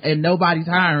superpowers and nobody's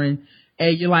hiring.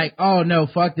 And you're like, oh, no,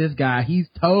 fuck this guy. He's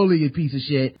totally a piece of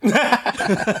shit. And he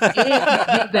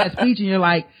gives that speech and you're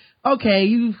like, okay,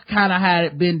 you've kind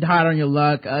of been hard on your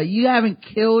luck. You haven't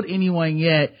killed anyone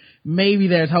yet. Maybe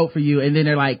there's hope for you. And then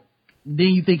they're like, then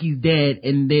you think he's dead.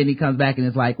 And then he comes back and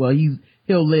it's like, well,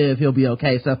 he'll live, he'll be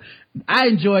okay. So I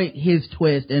enjoyed his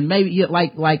twist, and maybe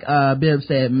like Bibb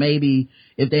said, maybe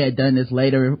if they had done this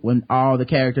later when all the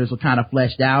characters were kind of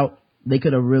fleshed out, they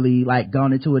could have really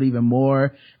gone into it even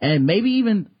more, and maybe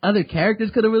even other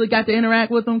characters could have really got to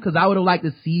interact with them, because I would have liked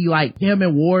to see him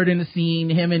and Ward in the scene,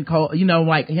 him and Cole, him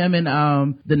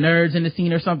and the nerds in the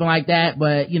scene or something like that,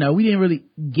 but we didn't really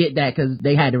get that because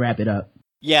they had to wrap it up.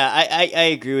 Yeah, I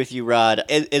agree with you, Rod.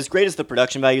 As great as the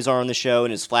production values are on the show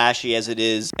and as flashy as it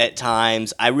is at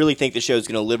times, I really think the show is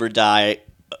going to live or die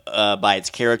by its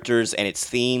characters and its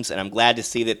themes, and I'm glad to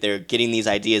see that they're getting these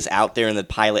ideas out there in the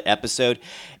pilot episode.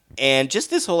 And just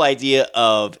this whole idea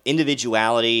of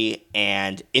individuality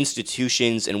and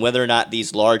institutions and whether or not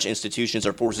these large institutions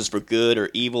are forces for good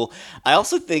or evil, I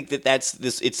also think that it's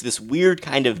this weird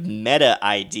kind of meta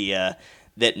idea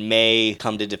that may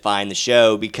come to define the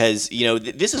show because,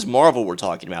 this is Marvel we're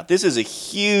talking about. This is a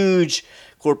huge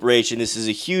corporation. This is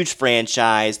a huge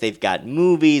franchise. They've got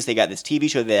movies. They got this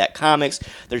TV show. They got comics.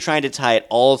 They're trying to tie it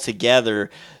all together.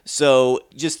 So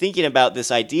just thinking about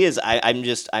this ideas, I'm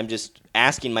just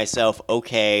asking myself,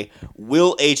 okay,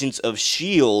 will Agents of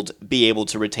S.H.I.E.L.D. be able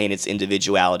to retain its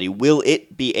individuality? Will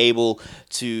it be able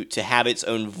to have its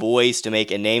own voice, to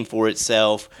make a name for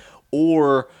itself?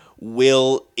 Or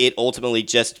will it ultimately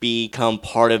just become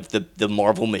part of the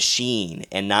Marvel machine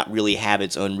and not really have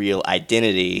its own real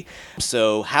identity?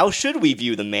 So how should we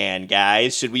view the man,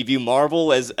 guys? Should we view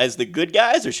Marvel as the good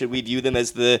guys, or should we view them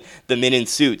as the men in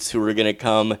suits who are going to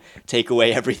come take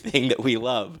away everything that we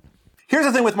love? Here's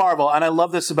the thing with Marvel, and I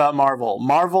love this about Marvel.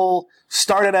 Marvel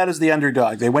started out as the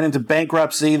underdog. They went into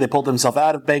bankruptcy. They pulled themselves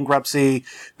out of bankruptcy.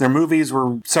 Their movies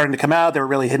were starting to come out. They were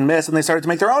really hit and miss, and they started to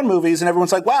make their own movies, and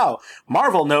everyone's like, wow,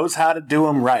 Marvel knows how to do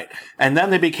them right. And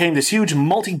then they became this huge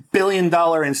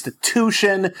multi-billion-dollar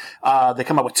institution. They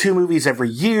come out with 2 movies every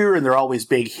year, and they're always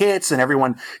big hits, and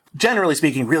everyone, generally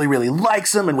speaking, really, really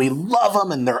likes them, and we love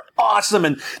them, and they're awesome,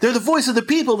 and they're the voice of the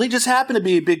people. They just happen to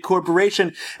be a big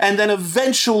corporation. And then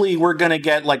eventually we're going to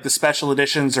get like the special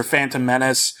editions or Phantom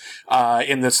Menace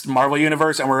in this Marvel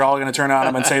universe, and we're all going to turn on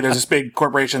them and say there's this big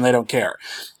corporation, they don't care.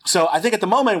 So I think at the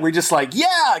moment we're just like,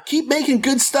 yeah, keep making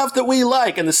good stuff that we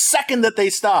like. And the second that they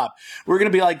stop, we're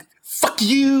going to be like, fuck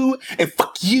you, and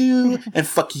fuck you, and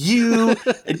fuck you.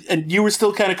 and you were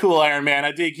still kind of cool, Iron Man.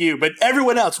 I dig you. But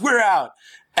everyone else, we're out.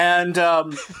 And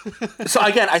so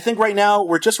again, I think right now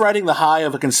we're just riding the high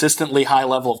of a consistently high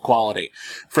level of quality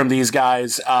from these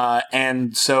guys.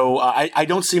 And so I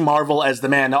don't see Marvel as the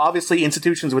man. Now, obviously,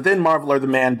 institutions within Marvel are the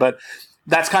man, but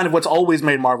that's kind of what's always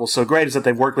made Marvel so great, is that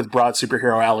they've worked with broad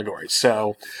superhero allegories.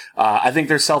 So I think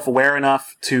they're self-aware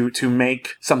enough to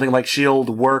make something like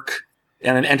S.H.I.E.L.D. work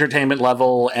at an entertainment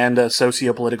level and a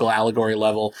socio-political allegory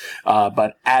level.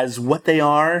 But as what they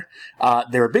are,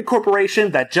 they're a big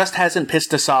corporation that just hasn't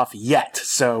pissed us off yet.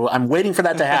 So I'm waiting for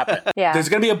that to happen. Yeah. There's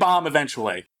going to be a bomb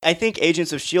eventually. I think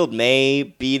Agents of S.H.I.E.L.D. may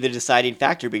be the deciding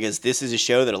factor, because this is a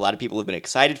show that a lot of people have been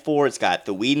excited for. It's got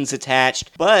the Whedons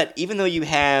attached. But even though you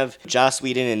have Joss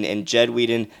Whedon and Jed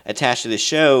Whedon attached to the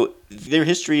show, their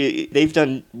history, they've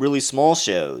done really small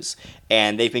shows,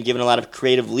 and they've been given a lot of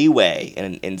creative leeway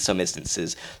in some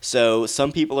instances. So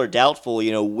some people are doubtful,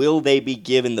 will they be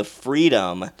given the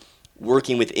freedom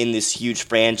working within this huge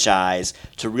franchise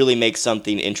to really make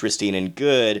something interesting and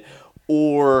good?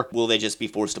 Or will they just be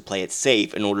forced to play it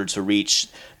safe in order to reach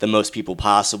the most people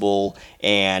possible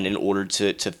and in order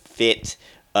to fit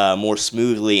more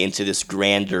smoothly into this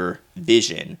grander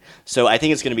vision? So I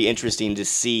think it's going to be interesting to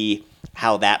see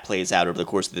how that plays out over the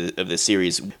course of the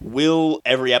series. Will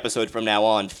every episode from now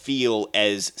on feel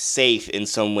as safe in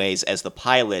some ways as the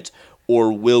pilot,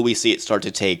 or will we see it start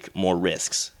to take more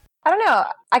risks? I don't know.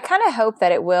 I kind of hope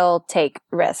that it will take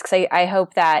risks. I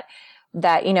hope that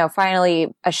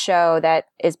finally a show that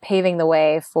is paving the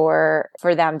way for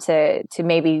them to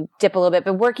maybe dip a little bit,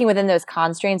 but working within those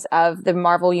constraints of the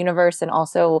Marvel universe and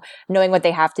also knowing what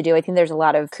they have to do. I think there's a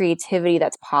lot of creativity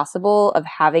that's possible of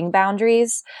having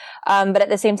boundaries. But at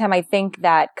the same time, I think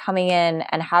that coming in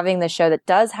and having the show that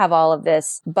does have all of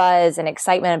this buzz and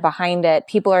excitement behind it,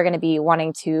 people are going to be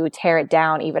wanting to tear it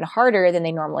down even harder than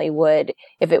they normally would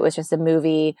if it was just a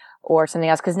movie or something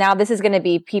else. Because now this is going to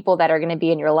be people that are going to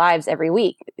be in your lives every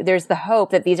week. There's the hope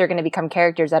that these are going to become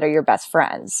characters that are your best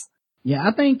friends. Yeah,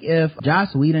 I think if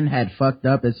Joss Whedon had fucked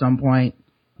up at some point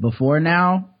before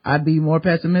now, I'd be more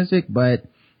pessimistic, but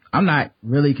I'm not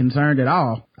really concerned at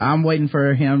all. I'm waiting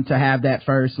for him to have that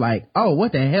first, like, oh,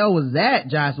 what the hell was that,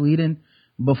 Joss Whedon,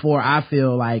 before I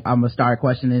feel like I'm going to start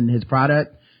questioning his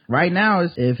product. Right now,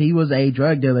 if he was a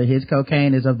drug dealer, his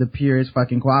cocaine is of the purest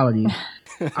fucking quality.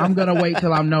 I'm going to wait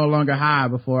till I'm no longer high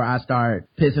before I start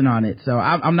pissing on it. So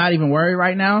I'm not even worried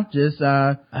right now. Just,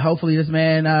 hopefully this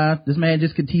man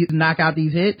just continues to knock out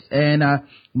these hits. And,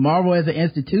 Marvel as an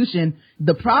institution,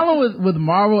 the problem with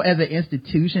Marvel as an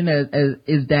institution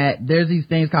is that there's these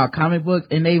things called comic books,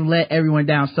 and they've let everyone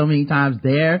down so many times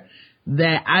there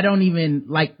that I don't even,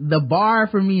 like, the bar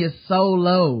for me is so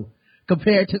low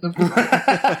compared to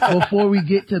before we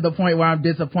get to the point where I'm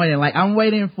disappointed. Like, I'm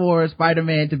waiting for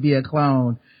Spider-Man to be a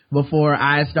clone before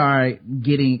I start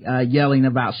getting yelling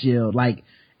about S.H.I.E.L.D. Like,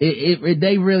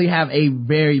 they really have a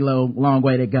very long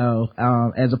way to go.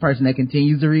 As a person that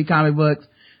continues to read comic books,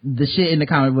 the shit in the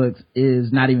comic books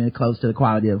is not even close to the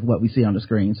quality of what we see on the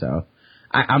screen. So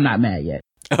I'm not mad yet.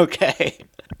 Okay.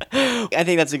 I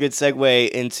think that's a good segue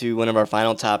into one of our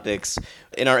final topics.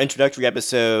 In our introductory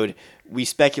episode, we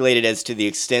speculated as to the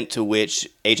extent to which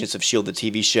Agents of S.H.I.E.L.D.,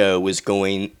 the TV show, was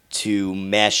going to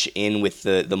mesh in with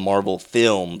the Marvel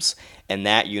films and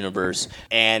that universe.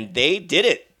 And they did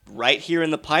it right here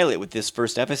in the pilot with this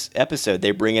first episode.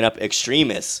 They're bringing up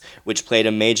Extremis, which played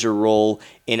a major role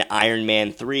in Iron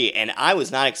Man 3. And I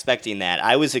was not expecting that.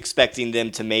 I was expecting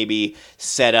them to maybe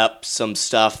set up some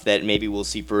stuff that maybe we'll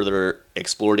see further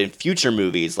explored in future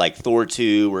movies like Thor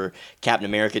 2 or Captain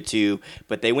America 2.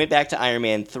 But they went back to Iron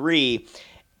Man 3.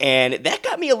 And that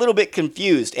got me a little bit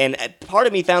confused. And part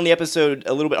of me found the episode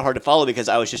a little bit hard to follow because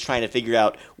I was just trying to figure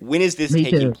out, when is this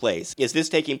taking place? Is this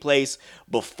taking place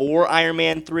before Iron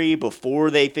Man 3,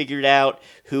 before they figured out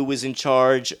who was in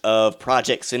charge of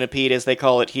Project Centipede, as they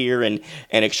call it here, and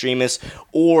Extremis?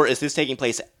 Or is this taking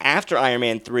place after Iron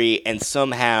Man 3 and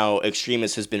somehow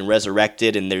Extremis has been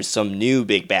resurrected and there's some new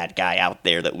big bad guy out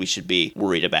there that we should be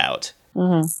worried about?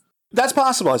 Mm-hmm. That's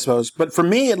possible, I suppose. But for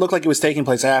me, it looked like it was taking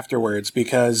place afterwards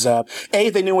because, A,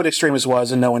 they knew what Extremis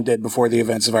was and no one did before the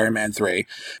events of Iron Man 3.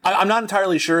 I'm not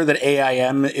entirely sure that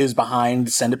AIM is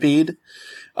behind Centipede.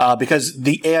 Because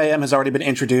the AIM has already been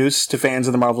introduced to fans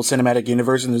of the Marvel Cinematic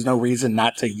Universe, and there's no reason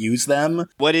not to use them.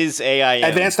 What is AIM?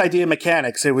 Advanced Idea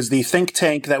Mechanics. It was the think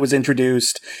tank that was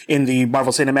introduced in the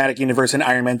Marvel Cinematic Universe in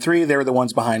Iron Man 3. They were the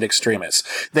ones behind Extremis.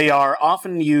 They are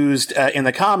often used in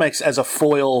the comics as a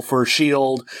foil for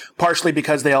S.H.I.E.L.D., partially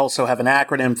because they also have an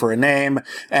acronym for a name,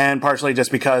 and partially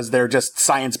just because they're just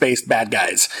science-based bad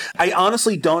guys. I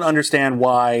honestly don't understand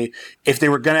why, if they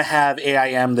were going to have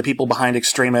AIM, the people behind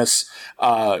Extremis,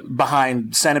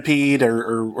 behind Centipede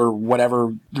or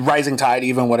whatever, Rising Tide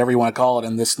even, whatever you want to call it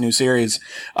in this new series,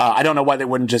 I don't know why they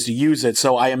wouldn't just use it.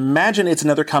 So I imagine it's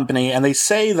another company, and they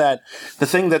say that the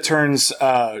thing that turns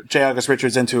J. August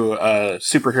Richards into a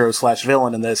superhero /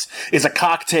 villain in this is a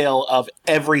cocktail of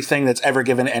everything that's ever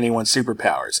given anyone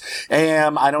superpowers.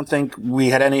 I don't think we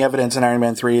had any evidence in Iron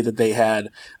Man 3 that they had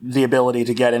the ability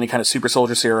to get any kind of super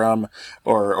soldier serum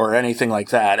or anything like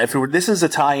that. If this is a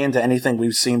tie-in to anything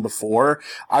we've seen before,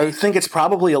 I think it's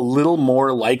probably a little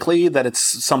more likely that it's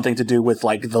something to do with,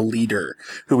 like, the leader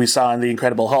who we saw in The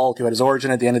Incredible Hulk, who had his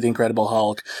origin at the end of The Incredible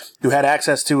Hulk, who had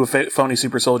access to a phony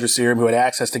super soldier serum, who had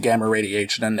access to gamma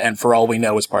radiation, and for all we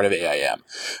know is part of AIM.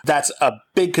 That's a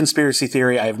big conspiracy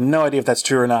theory. I have no idea if that's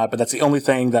true or not, but that's the only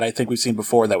thing that I think we've seen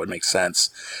before that would make sense.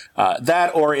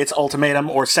 That, or it's Ultimatum,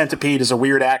 or Centipede is a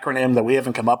weird acronym that we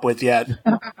haven't come up with yet.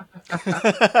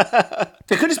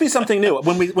 It could just be something new.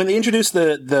 When they introduced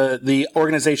the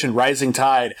organization Rising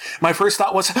Tide, my first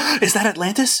thought was, is that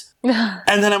Atlantis?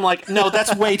 And then I'm like, no,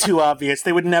 that's way too obvious.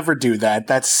 They would never do that.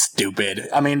 That's stupid.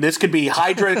 I mean, this could be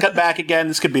Hydra cut back again.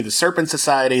 This could be the Serpent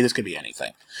Society. This could be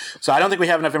anything. So I don't think we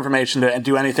have enough information to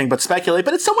do anything but speculate,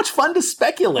 but it's so much fun to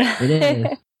speculate. It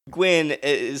is. Gwen,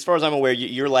 as far as I'm aware,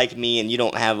 you're like me and you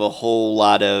don't have a whole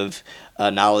lot of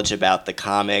knowledge about the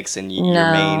comics, and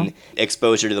your main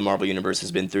exposure to the Marvel Universe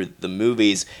has been through the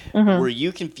movies. Mm-hmm. Were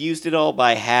you confused at all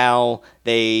by how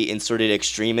they inserted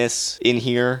Extremis in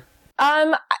here?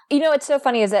 You know, what's so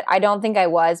funny is that I don't think I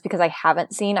was, because I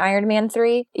haven't seen Iron Man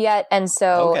 3 yet. And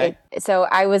so,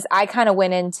 I kind of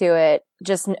went into it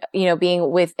just, you know,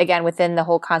 being within the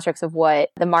whole constructs of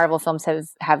what the Marvel films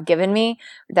have given me.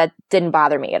 That didn't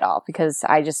bother me at all, because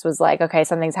I just was like, okay,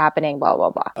 something's happening, blah,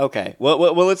 blah, blah. Okay.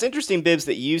 Well, it's interesting, Bibbs,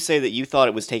 that you say that you thought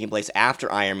it was taking place after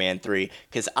Iron Man 3,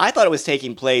 because I thought it was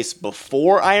taking place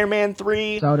before Iron Man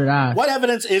 3. So did I. What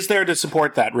evidence is there to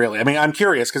support that, really? I mean, I'm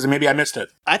curious, because maybe I missed it.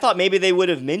 I thought maybe they would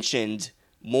have mentioned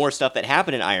more stuff that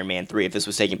happened in Iron Man 3 if this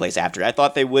was taking place after. I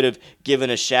thought they would have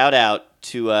given a shout out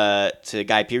to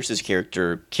Guy Pearce's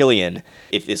character Killian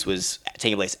if this was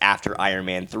taking place after Iron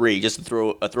Man 3, just to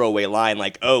throw a throwaway line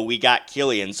like, "Oh, we got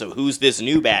Killian, so who's this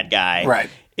new bad guy?" Right.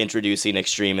 Introducing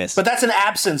Extremis. But that's an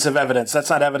absence of evidence.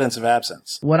 That's not evidence of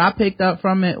absence. What I picked up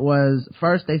from it was,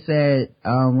 first they said,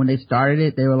 when they started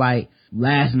it, they were like,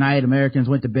 last night Americans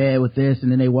went to bed with this,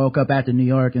 and then they woke up after New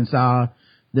York and saw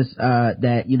this,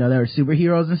 that, you know, there were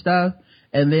superheroes and stuff.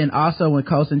 And then also when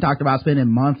Coulson talked about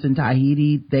spending months in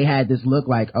Tahiti, they had this look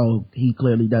like, oh, he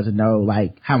clearly doesn't know,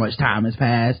 like, how much time has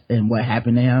passed and what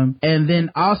happened to him. And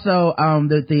then also,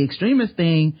 the Extremis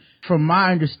thing, from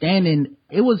my understanding,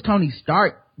 it was Tony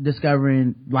Stark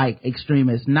discovering, like,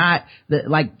 Extremis, not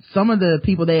like, some of the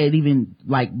people they had even,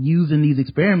 like, used in these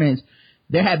experiments,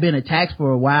 there had been attacks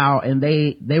for a while, and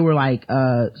they were like,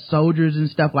 soldiers and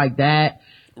stuff like that.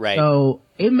 Right. So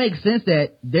it makes sense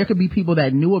that there could be people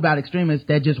that knew about Extremis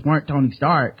that just weren't Tony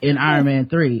Stark in Iron Man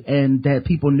 3, and that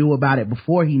people knew about it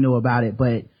before he knew about it,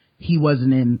 but he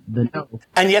wasn't in the know.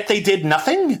 And yet they did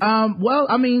nothing? Well,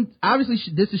 I mean, obviously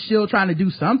this is S.H.I.E.L.D. trying to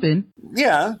do something.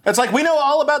 Yeah. It's like, we know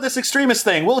all about this Extremis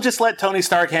thing. We'll just let Tony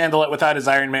Stark handle it without his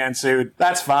Iron Man suit.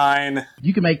 That's fine.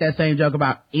 You can make that same joke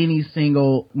about any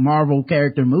single Marvel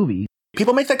character movie.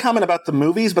 People make that comment about the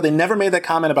movies, but they never made that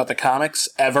comment about the comics,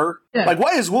 ever. Yeah. Like,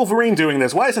 why is Wolverine doing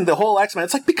this? Why isn't the whole X-Men?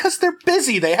 It's like, because they're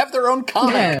busy. They have their own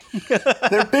comic. Yeah.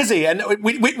 They're busy. And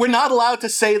we're not allowed to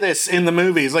say this in the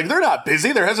movies. Like, they're not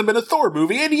busy. There hasn't been a Thor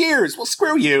movie in years. Well,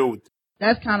 screw you.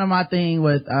 That's kind of my thing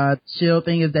with S.H.I.E.L.D.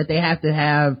 thing, is that they have to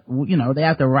have, you know, they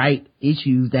have to write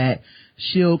issues that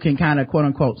S.H.I.E.L.D. can kind of quote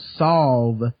unquote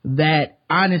solve that.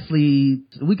 Honestly,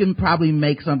 we can probably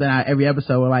make something out of every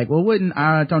episode. We're like, well, wouldn't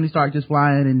Tony Stark just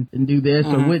fly in and do this?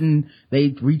 Or wouldn't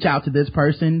they reach out to this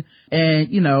person? And,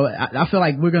 you know, I feel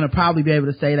like we're going to probably be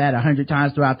able to say that 100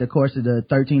 times throughout the course of the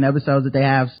 13 episodes that they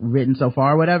have written so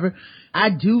far or whatever. I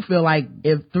do feel like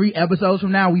if 3 episodes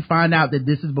from now we find out that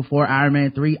this is before Iron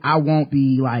Man 3, I won't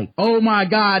be like, oh my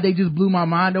God, they just blew my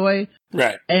mind away.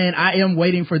 Right. And I am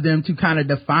waiting for them to kind of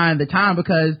define the time,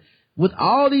 because with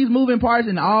all these moving parts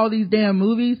and all these damn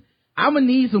movies, I'm gonna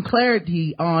need some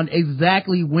clarity on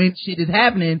exactly when shit is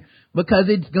happening, because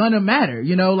it's gonna matter.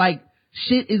 You know, like,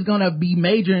 shit is gonna be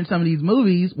major in some of these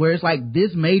movies where it's like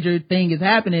this major thing is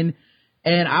happening,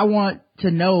 and I want to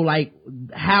know, like,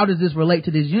 how does this relate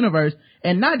to this universe?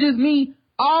 And not just me,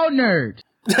 all nerds.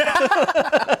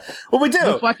 Well, we do.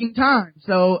 The fucking time.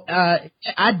 So,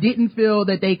 I didn't feel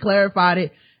that they clarified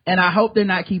it. And I hope they're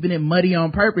not keeping it muddy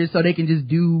on purpose so they can just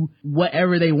do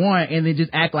whatever they want and then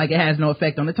just act like it has no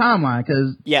effect on the timeline,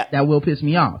 because that will piss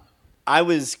me off. I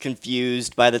was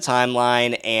confused by the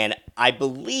timeline, and I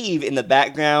believe in the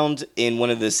background, in one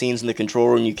of the scenes in the control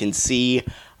room, you can see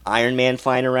Iron Man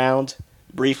flying around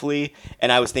briefly.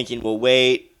 And I was thinking, well,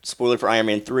 wait, spoiler for Iron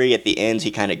Man 3, at the end he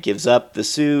kind of gives up the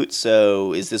suit,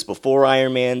 so is this before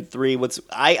Iron Man 3?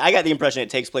 I got the impression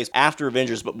it takes place after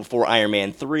Avengers but before Iron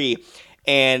Man 3.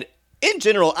 And in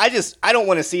general, I don't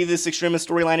want to see this Extremis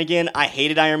storyline again. I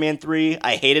hated Iron Man 3.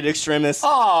 I hated Extremis.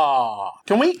 Oh,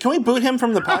 can we boot him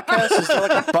from the podcast? Is there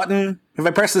like a button? If I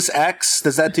press this X,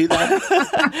 does that do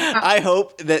that? I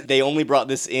hope that they only brought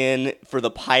this in for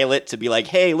the pilot to be like,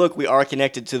 hey, look, we are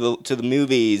connected to the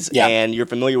movies, and you're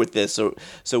familiar with this.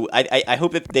 So I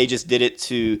hope that they just did it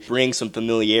to bring some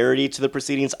familiarity to the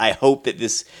proceedings. I hope that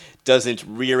this doesn't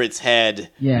rear its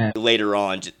head later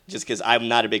on, just because I'm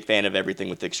not a big fan of everything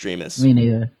with Extremis. Me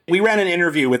neither. We ran an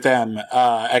interview with them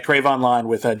at Crave Online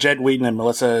with Jed Whedon and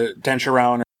Melissa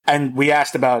Dencherone, and we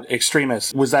asked about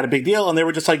Extremis. Was that a big deal? And they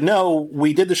were just like, no,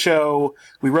 we did the show,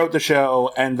 we wrote the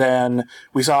show, and then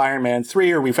we saw Iron Man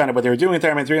 3, or we found out what they were doing with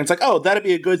Iron Man 3, and it's like, oh, that'd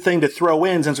be a good thing to throw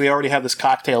in since we already have this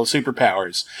cocktail of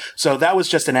superpowers. So that was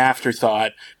just an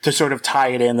afterthought to sort of tie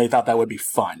it in. They thought that would be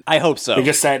fun. I hope so. They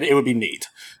just said it would be neat.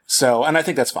 So, and I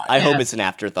think that's fine. I hope it's an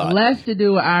afterthought. Less to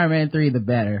do with Iron Man 3, the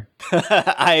better.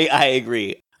 I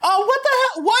agree. Oh, what the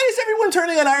hell? Why is everyone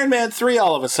turning on Iron Man 3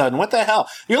 all of a sudden? What the hell?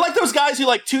 You're like those guys who,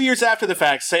 like, 2 years after the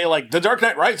fact say, like, The Dark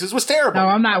Knight Rises was terrible. No,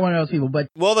 I'm not one of those people, but...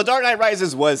 Well, The Dark Knight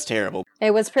Rises was terrible.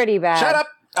 It was pretty bad. Shut up.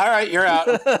 All right, you're out.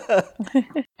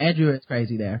 Andrew is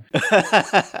crazy there.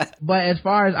 But as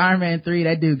far as Iron Man 3,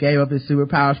 that dude gave up his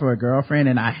superpowers for a girlfriend,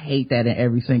 and I hate that in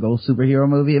every single superhero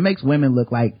movie. It makes women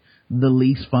look like the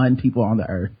least fun people on the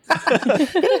earth.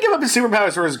 He didn't give up his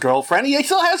superpowers for his girlfriend. He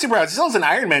still has superpowers. He still has an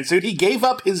Iron Man suit. He gave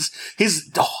up his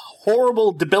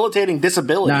horrible, debilitating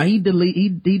disability. No,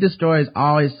 he destroys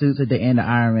all his suits at the end of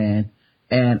Iron Man,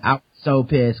 and I'm so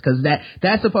pissed because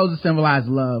that's supposed to symbolize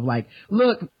love. Like,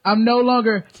 look, I'm no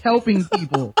longer helping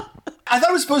people. I thought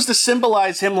it was supposed to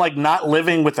symbolize him like not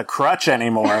living with a crutch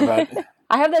anymore, but.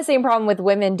 I have the same problem with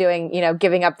women doing,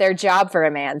 giving up their job for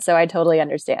a man, so I totally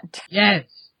understand. Yes.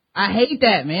 I hate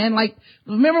that, man. Like,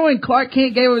 remember when Clark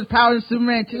Kent gave up his powers to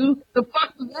Superman 2? The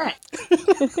fuck was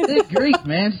that? Good grief,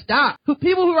 man. Stop.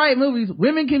 People who write movies,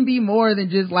 women can be more than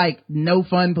just, like, no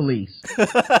fun police.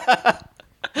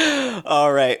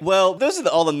 All right. Well, those are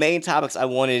all the main topics I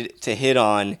wanted to hit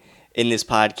on in this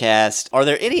podcast. Are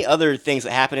there any other things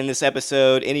that happened in this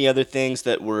episode? Any other things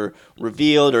that were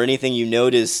revealed or anything you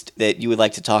noticed that you would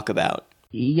like to talk about?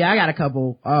 Yeah, I got a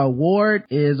couple. Ward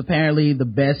is apparently the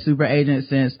best super agent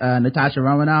since Natasha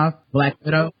Romanoff, Black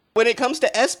Widow. When it comes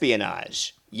to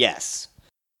espionage, yes.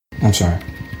 I'm sorry.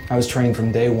 I was trained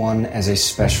from day one as a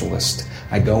specialist.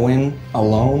 I go in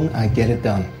alone, I get it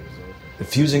done.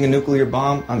 Defusing a nuclear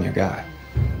bomb, I'm your guy.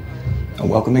 A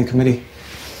welcoming committee,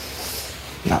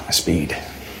 not my speed.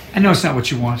 I know it's not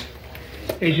what you want.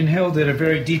 Agent Hill did a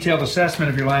very detailed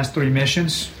assessment of your last 3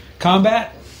 missions.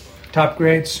 Combat, top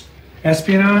grades.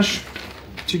 Espionage,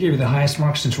 she gave you the highest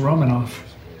mark since Romanoff.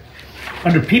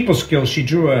 Under people skills, she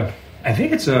drew I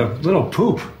think it's a little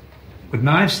poop with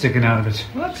knives sticking out of it.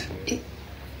 What?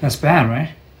 That's bad,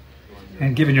 right?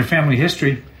 And given your family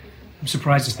history, I'm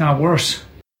surprised it's not worse.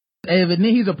 If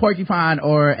he's a porcupine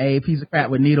or a piece of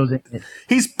crap with needles in it.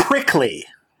 He's prickly,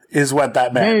 is what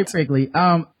that meant. Very prickly.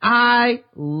 I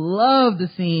love the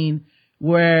scene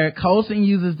where Coulson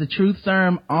uses the truth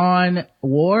serum on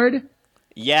Ward.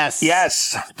 Yes.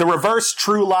 The reverse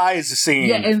True Lies scene.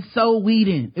 Yeah, and so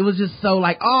Whedon. It was just so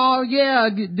like, oh yeah,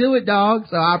 do it, dog.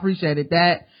 So I appreciated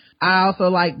that. I also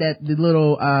like that the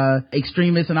little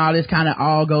extremists and all this kind of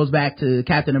all goes back to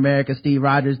Captain America, Steve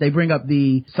Rogers. They bring up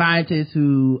the scientists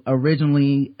who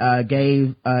originally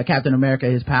gave Captain America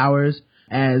his powers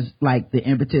as like the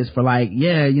impetus for like,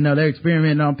 yeah, you know, they're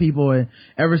experimenting on people and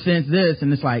ever since this,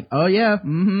 and it's like, oh yeah,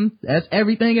 that's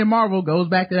everything in Marvel goes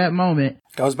back to that moment.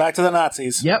 Goes back to the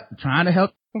Nazis. Yep, trying to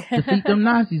help defeat them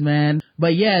Nazis, man.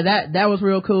 But yeah, that was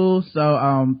real cool.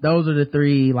 So those are the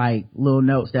three like little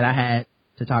notes that I had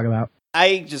to talk about.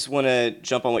 I just want to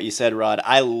jump on what you said, Rod.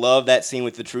 I love that scene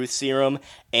with the truth serum,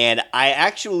 and I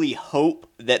actually hope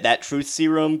that that truth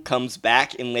serum comes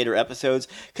back in later episodes,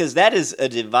 because that is a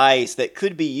device that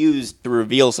could be used to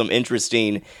reveal some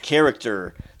interesting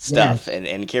character stuff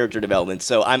and character development.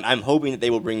 So I'm hoping that they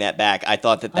will bring that back. I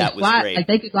thought that was great. Like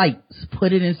they could like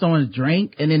put it in someone's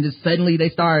drink, and then just suddenly they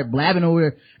start blabbing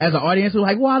over as an audience. We're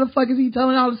like, why the fuck is he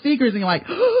telling all the secrets? And you're like,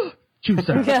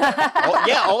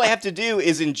 all I have to do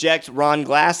is inject Ron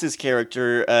Glass's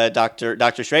character,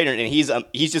 Dr. Schrader, and he's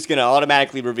just going to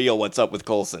automatically reveal what's up with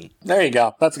Coulson. There you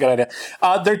go. That's a good idea.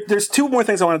 There's two more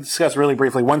things I want to discuss really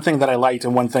briefly. One thing that I liked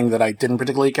and one thing that I didn't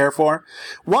particularly care for.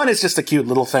 One is just a cute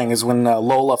little thing is when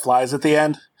Lola flies at the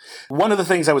end. One of the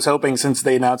things I was hoping since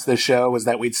they announced this show was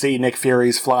that we'd see Nick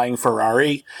Fury's flying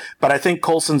Ferrari, but I think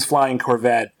Coulson's flying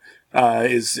Corvette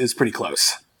is pretty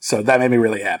close. So that made me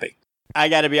really happy. I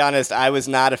gotta be honest, I was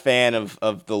not a fan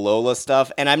of the Lola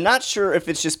stuff, and I'm not sure if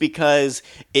it's just because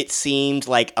it seemed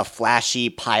like a flashy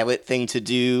pilot thing to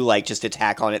do, like just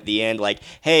attack on at the end, like,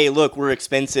 hey, look, we're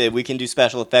expensive, we can do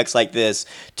special effects like this,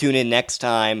 tune in next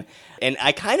time. And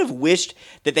I kind of wished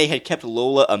that they had kept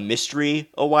Lola a mystery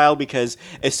a while, because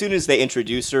as soon as they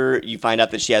introduce her, you find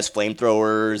out that she has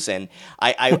flamethrowers, and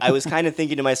I was kind of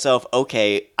thinking to myself,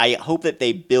 okay, I hope that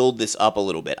they build this up a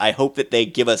little bit. I hope that they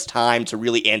give us time to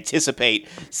really anticipate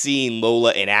seeing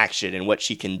Lola in action and what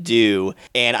she can do.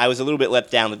 And I was a little bit let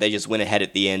down that they just went ahead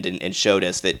at the end and showed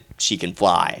us that she can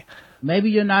fly.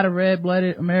 Maybe you're not a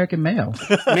red-blooded American male.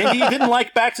 Maybe you didn't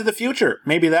like Back to the Future.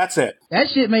 Maybe that's it. That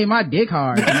shit made my dick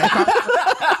hard.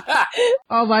 I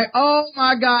was like, oh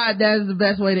my god, that's the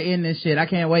best way to end this shit. I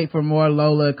can't wait for more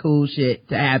Lola cool shit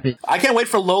to happen. I can't wait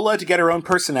for Lola to get her own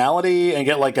personality and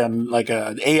get like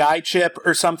a AI chip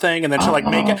or something, and then she'll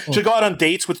she'll go out on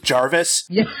dates with Jarvis.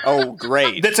 Yeah. Oh,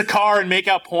 great. That's a car and make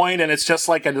out point, and it's just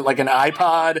like an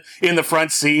iPod in the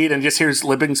front seat, and just hears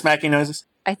lipping smacking noises.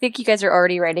 I think you guys are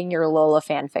already writing your Lola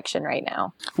fan fiction right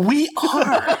now. We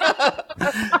are.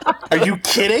 Are you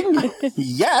kidding?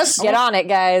 Yes. Get on it,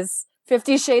 guys.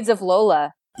 50 Shades of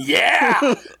Lola.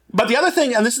 Yeah. But the other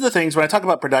thing, and this is the things, when I talk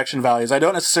about production values, I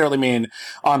don't necessarily mean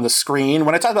on the screen.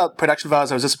 When I talk about production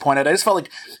values, I was disappointed. I just felt like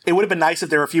it would have been nice if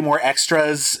there were a few more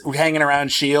extras hanging around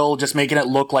S.H.I.E.L.D., just making it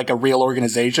look like a real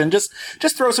organization. Just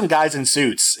throw some guys in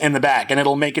suits in the back, and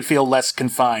it'll make it feel less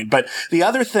confined. But the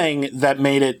other thing that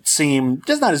made it seem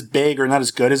just not as big or not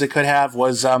as good as it could have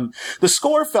was the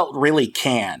score felt really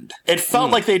canned. It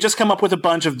felt like they had just come up with a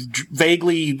bunch of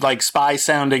vaguely like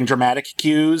spy-sounding dramatic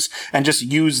cues and just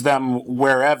used them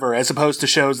wherever, as opposed to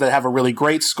shows that have a really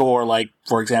great score, like,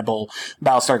 for example,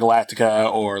 Battlestar Galactica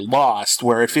or Lost,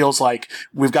 where it feels like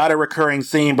we've got a recurring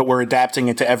theme, but we're adapting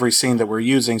it to every scene that we're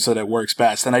using so that it works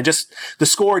best. And the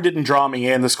score didn't draw me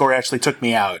in. The score actually took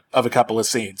me out of a couple of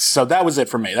scenes. So that was it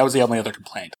for me. That was the only other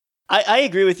complaint. I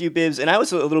agree with you, Bibbs, and I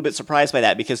was a little bit surprised by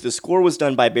that, because the score was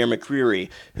done by Bear McCreary,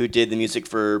 who did the music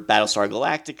for Battlestar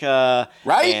Galactica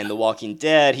and The Walking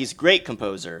Dead. He's a great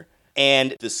composer.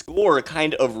 And the score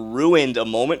kind of ruined a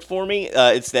moment for me.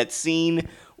 It's that scene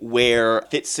where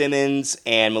Fitzsimmons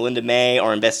and Melinda May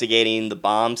are investigating the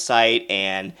bomb site,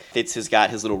 and Fitz has got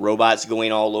his little robots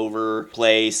going all over the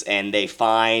place, and they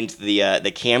find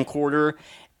the camcorder,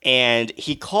 and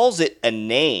he calls it a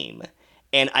name.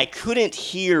 And I couldn't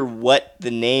hear what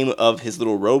the name of his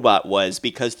little robot was,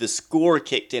 because the score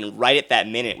kicked in right at that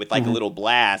minute with like a little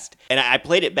blast. And I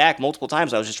played it back multiple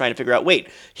times. I was just trying to figure out, wait,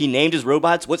 he named his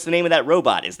robots? What's the name of that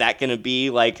robot? Is that going to be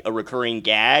like a recurring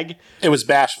gag? It was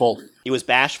Bashful. It was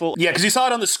Bashful? Yeah, because you saw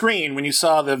it on the screen when you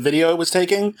saw the video it was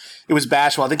taking. It was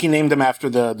Bashful. I think he named them after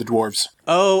the dwarves.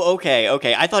 Oh,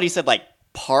 okay. I thought he said like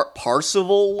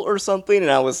Parsival or something,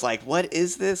 and I was like, what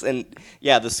is this? And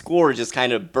yeah, the score just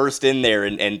kind of burst in there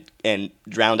and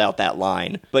drowned out that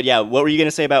line. But yeah, what were you going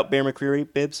to say about Bear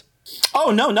McCreary, Bibbs?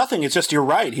 Oh, no, nothing. It's just, you're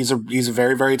right. He's a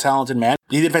very, very talented man.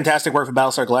 He did fantastic work for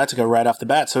Battlestar Galactica right off the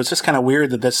bat, so it's just kind of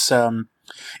weird that this,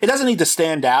 it doesn't need to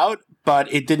stand out,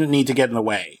 but it didn't need to get in the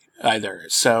way either.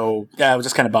 So yeah, I was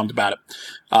just kind of bummed about it.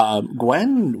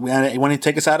 Gwen, you want to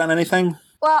take us out on anything?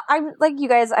 Well, I'm like you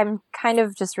guys, I'm kind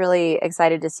of just really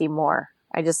excited to see more.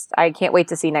 I can't wait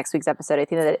to see next week's episode. I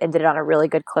think that it ended on a really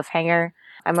good cliffhanger.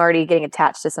 I'm already getting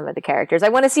attached to some of the characters. I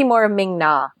want to see more of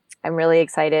Ming-Na. I'm really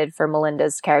excited for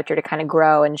Melinda's character to kind of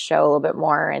grow and show a little bit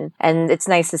more. And it's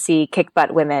nice to see kick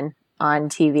butt women on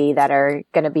TV that are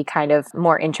going to be kind of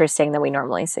more interesting than we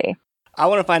normally see. I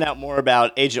want to find out more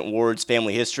about Agent Ward's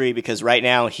family history because right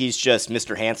now he's just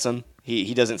Mr. Handsome.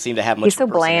 He doesn't seem to have much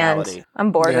personality. He's so bland.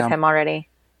 I'm bored with him already.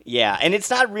 Yeah, and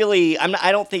it's not really.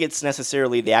 I don't think it's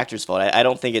necessarily the actor's fault. I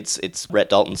don't think it's Brett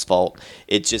Dalton's fault.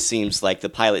 It just seems like the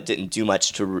pilot didn't do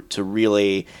much to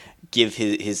really give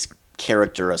his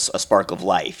character a spark of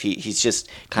life. He's just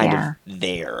kind of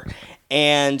there.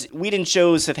 And Whedon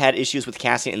shows have had issues with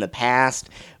casting in the past,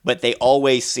 but they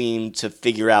always seem to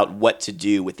figure out what to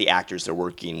do with the actors they're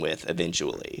working with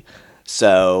eventually.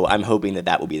 So I'm hoping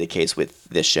that will be the case with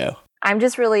this show. I'm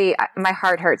just really, my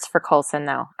heart hurts for Coulson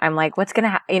though. I'm like, what's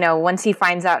going to once he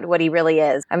finds out what he really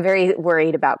is, I'm very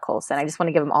worried about Coulson. I just want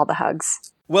to give him all the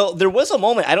hugs. Well, there was a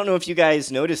moment, I don't know if you guys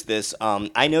noticed this,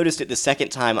 I noticed it the second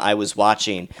time I was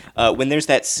watching, when there's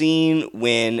that scene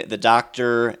when the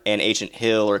Doctor and Agent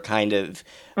Hill are kind of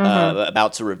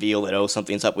about to reveal that,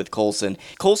 something's up with Coulson.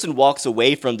 Coulson walks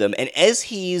away from them, and as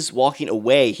he's walking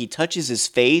away, he touches his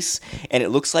face, and it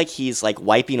looks like he's like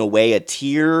wiping away a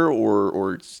tear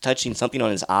or touching something on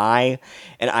his eye,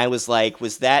 and I was like,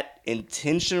 was that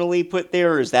intentionally put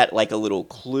there, or is that like a little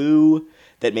clue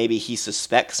that maybe he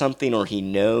suspects something or he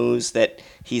knows that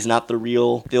he's not the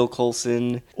real Phil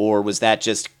Coulson? Or was that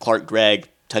just Clark Gregg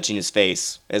touching his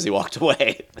face as he walked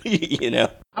away?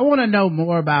 I want to know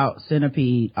more about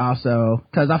Centipede also,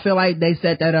 because I feel like they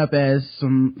set that up as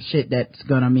some shit that's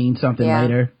gonna mean something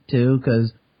later too,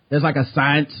 because there's like a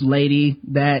science lady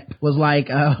that was like,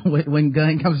 when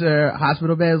Gunn comes to her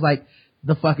hospital bed, is like,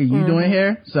 the fuck are you doing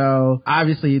here? So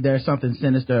obviously there's something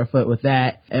sinister afoot with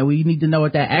that, and we need to know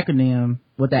what that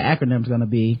acronym's gonna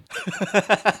be.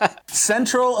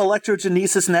 Central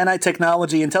Electrogenesis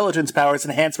Nanotechnology Intelligence Powers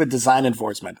Enhancement Design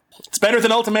Enforcement. It's better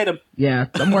than Ultimatum. Yeah,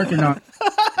 I'm working on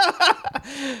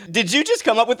it. Did you just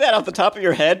come up with that off the top of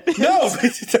your head? No,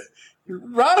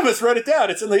 Rodimus wrote it down.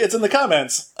 It's in the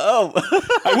comments. Oh.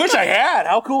 I wish I had.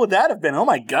 How cool would that have been? Oh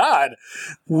my god.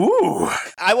 Woo.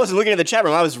 I wasn't looking at the chat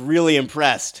room. I was really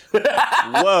impressed.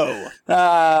 Whoa.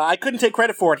 I couldn't take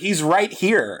credit for it. He's right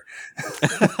here.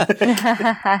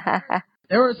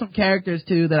 There were some characters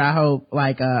too that I hope,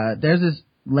 like, there's this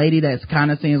lady that's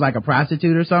kind of seems like a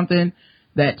prostitute or something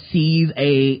that sees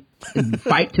a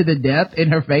fight to the death in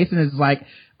her face and is like,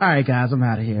 all right, guys, I'm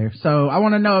out of here. So I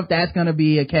want to know if that's going to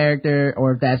be a character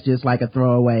or if that's just like a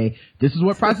throwaway. This is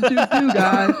what prostitutes do,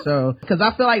 guys. So, because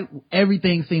I feel like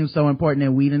everything seems so important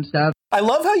in Whedon stuff. I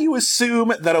love how you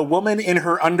assume that a woman in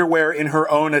her underwear in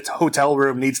her own hotel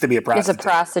room needs to be a prostitute. Is a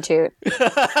prostitute.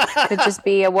 Could just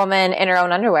be a woman in her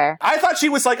own underwear. I thought she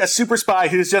was like a super spy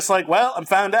who's just like, well, I'm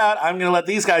found out. I'm going to let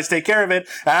these guys take care of it.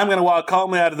 And I'm going to walk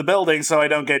calmly out of the building so I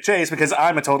don't get chased because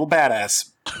I'm a total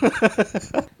badass.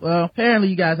 Well, apparently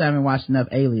you guys haven't watched enough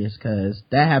Alias, because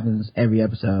that happens every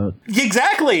episode.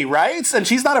 Exactly, right? And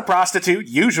she's not a prostitute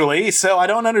usually, so I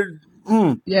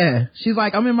don't Yeah, she's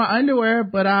like, I'm in my underwear,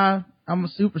 but I'm a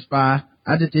super spy.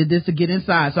 I just did this to get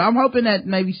inside. So I'm hoping that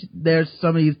maybe there's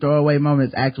some of these throwaway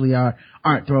moments actually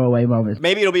aren't throwaway moments.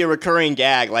 Maybe it'll be a recurring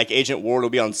gag, like Agent Ward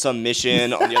will be on some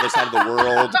mission on the other side of the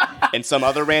world in some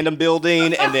other random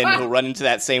building, and then he'll run into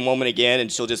that same woman again,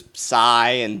 and she'll just sigh,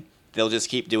 and they'll just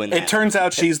keep doing that. It turns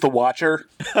out she's the Watcher.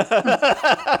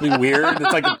 It'd be weird.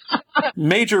 It's like a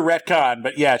major retcon,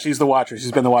 but yeah, she's the Watcher.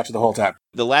 She's been the Watcher the whole time.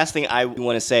 The last thing I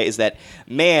want to say is that,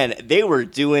 man, they were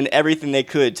doing everything they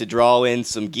could to draw in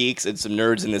some geeks and some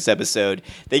nerds in this episode.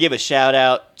 They give a shout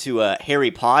out to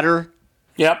Harry Potter.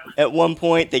 Yep. At one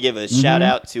point, they give a shout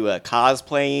out to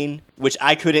cosplaying, which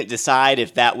I couldn't decide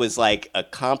if that was like a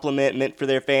compliment meant for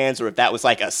their fans or if that was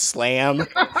like a slam.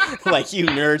 Like, you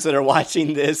nerds that are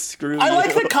watching this, screw you. I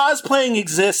like that cosplaying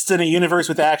exists in a universe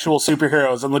with actual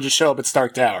superheroes and they'll just show up at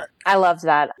Stark Tower. I loved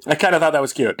that. I kind of thought that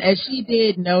was cute. And she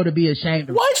did know to be ashamed of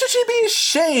it. Why should she be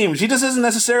ashamed? She just isn't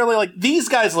necessarily like, these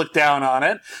guys look down on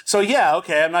it. So yeah,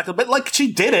 okay, I'm not gonna, but like,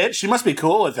 she did it. She must be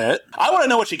cool with it. I want to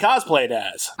know what she cosplayed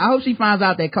as. I hope she finds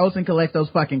out that Coulson collects those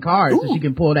fucking cards so she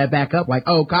can pull that back up like,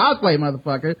 oh, cosplay,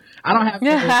 motherfucker. I don't have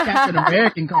Captain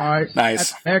American cards.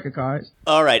 Nice. Captain America cards.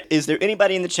 All right. Is there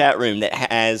anybody in the chat room that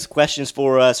has questions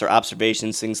for us or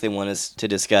observations, things they want us to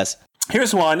discuss?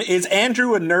 Here's one. Is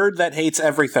Andrew a nerd that hates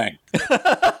everything?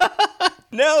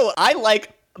 No, I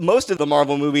like most of the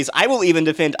Marvel movies. I will even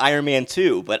defend Iron Man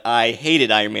 2, but I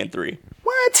hated Iron Man 3.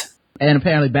 What? And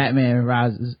apparently Batman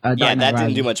Rises. That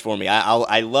didn't do much for me.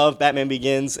 I love Batman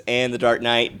Begins and The Dark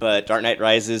Knight, but Dark Knight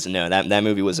Rises, no, that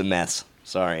movie was a mess.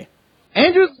 Sorry.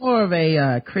 Andrew's more of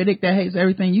a critic that hates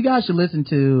everything. You guys should listen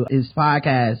to his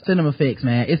podcast, Cinema Fix,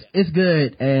 man. It's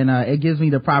good, and it gives me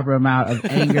the proper amount of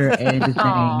anger and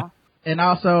disdain, and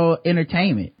also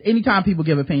entertainment. Anytime people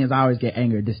give opinions, I always get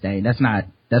anger and disdain. That's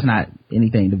not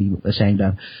anything to be ashamed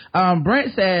of.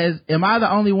 Brent says, am I the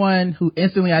only one who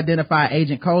instantly identified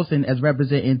Agent Coulson as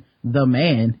representing the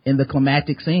man in the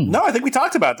climactic scene? No, I think we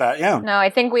talked about that, yeah. No,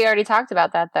 I think we already talked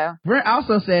about that, though. Brent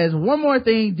also says, one more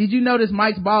thing. Did you notice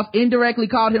Mike's boss indirectly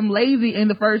called him lazy in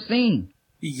the first scene?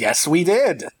 Yes, we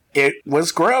did. It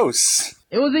was gross.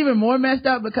 It was even more messed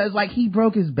up because, like, he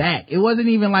broke his back. It wasn't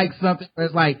even like something where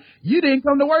it's like, you didn't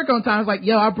come to work on time. It's like,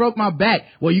 yo, I broke my back.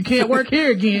 Well, you can't work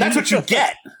here again. That's what you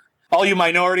get. All you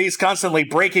minorities constantly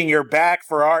breaking your back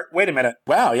for art. Wait a minute.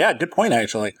 Wow, yeah, good point,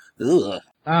 actually. Ugh.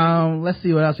 Let's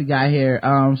see what else we got here.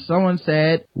 Someone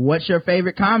said, what's your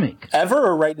favorite comic? Ever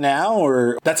or right now,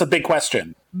 or that's a big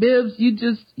question. Bibbs,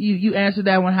 you answer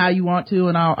that one how you want to,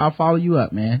 and I'll follow you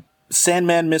up, man.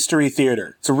 Sandman Mystery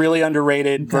Theater. It's a really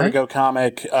underrated Vertigo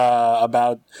comic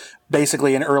about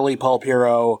basically an early pulp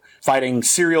hero fighting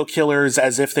serial killers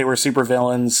as if they were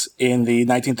supervillains in the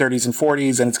 1930s and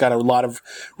 40s, and it's got a lot of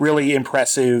really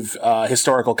impressive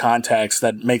historical context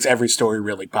that makes every story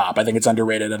really pop. I think it's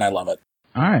underrated, and I love it.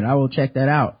 All right, I will check that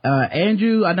out.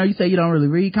 Andrew, I know you say you don't really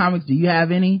read comics. Do you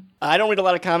have any? I don't read a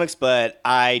lot of comics, but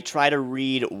I try to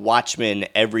read Watchmen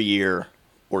every year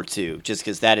or two, just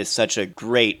because that is such a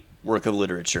great work of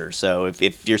literature. So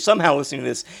if you're somehow listening to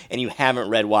this and you haven't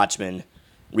read Watchmen,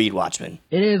 read Watchmen.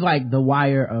 It is like the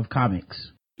Wire of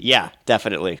comics. Yeah,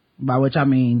 definitely. By which I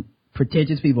mean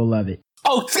pretentious people love it.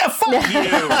 Oh, fuck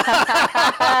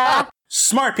you!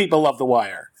 Smart people love The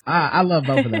Wire. I love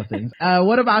both of those things.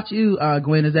 What about you,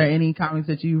 Gwen? Is there any comics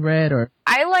that you read? Or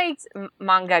I liked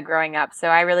manga growing up, so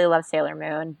I really love Sailor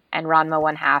Moon and Ranma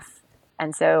 1/2.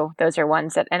 And so those are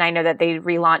ones that, and I know that they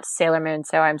relaunched Sailor Moon,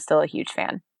 so I'm still a huge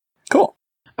fan. Cool.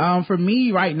 For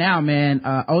me right now, man,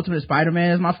 Ultimate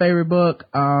Spider-Man is my favorite book.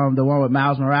 The one with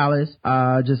Miles Morales.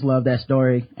 Just love that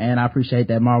story, and I appreciate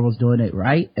that Marvel's doing it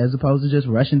right as opposed to just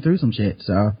rushing through some shit.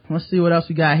 So let's see what else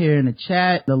we got here in the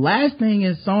chat. The last thing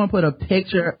is someone put a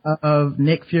picture of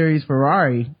Nick Fury's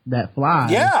Ferrari that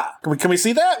flies. Yeah. Can we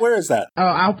see that? Where is that? Oh,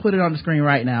 I'll put it on the screen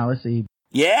right now. Let's see.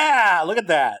 Yeah, look at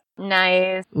that.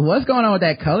 Nice. What's going on with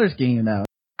that color scheme, though?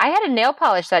 I had a nail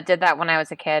polish that did that when I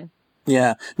was a kid.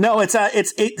 Yeah. No, the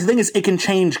thing is, it can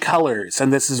change colors,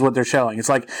 and this is what they're showing. It's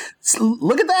like,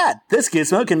 look at that. This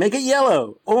gizmo can make it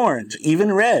yellow, orange,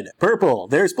 even red, purple.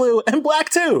 There's blue and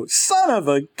black too. Son of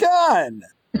a gun.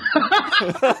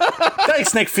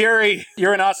 Thanks, Nick Fury.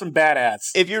 You're an awesome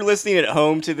badass. If you're listening at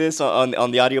home to this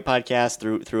on the audio podcast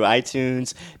through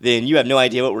iTunes, then you have no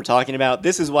idea what we're talking about.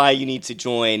 This is why you need to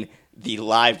join the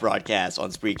live broadcast on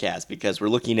Spreecast, because we're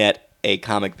looking at a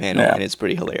comic panel, and it's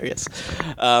pretty hilarious.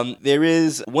 There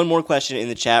is one more question in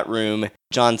the chat room.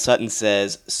 John Sutton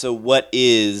says, so what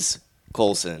is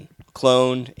Coulson?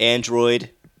 Clone,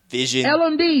 android, vision?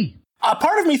 LMD.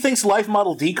 Part of me thinks Life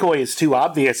Model Decoy is too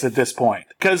obvious at this point,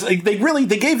 because they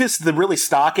gave us the really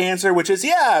stock answer, which is,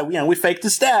 we faked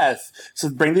his death,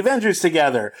 so bring the Avengers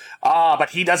together.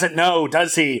 But he doesn't know,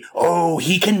 does he? Oh,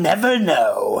 he can never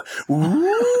know.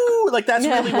 Ooh, like that's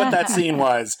really what that scene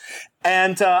was.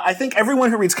 And I think everyone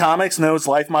who reads comics knows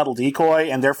Life Model Decoy,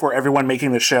 and therefore everyone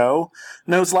making the show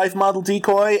knows Life Model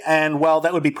Decoy. And while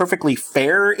that would be perfectly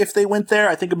fair if they went there,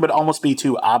 I think it would almost be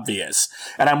too obvious.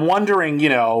 And I'm wondering,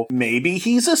 maybe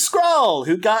he's a Skrull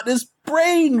who got his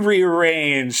brain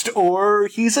rearranged, or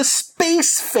he's a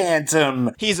space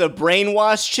phantom. He's a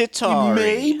brainwashed Chitauri.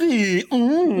 Maybe.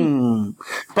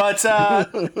 But, I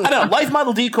don't know. Life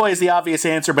Model Decoy is the obvious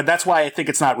answer, but that's why I think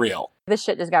it's not real. This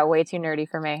shit just got way too nerdy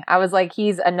for me. I was like,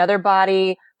 he's another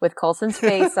body with Coulson's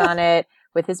face on it,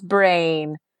 with his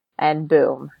brain, and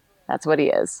boom. That's what he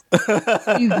is.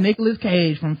 He's Nicolas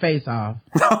Cage from Face Off.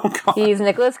 Oh, God. He's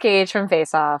Nicolas Cage from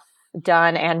Face Off.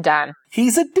 Done and done.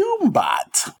 He's a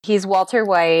Doombot. He's Walter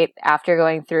White after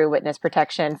going through witness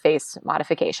protection face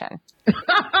modification. In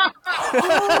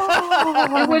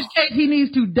which case he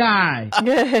needs to die.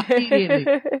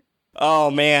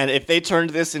 Oh man, if they turned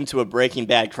this into a Breaking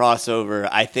Bad crossover,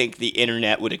 I think the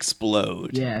internet would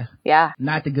explode. Yeah. Yeah.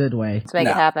 Not the good way. Let's make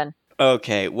it happen.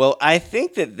 Okay, well, I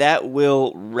think that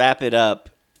will wrap it up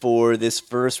for this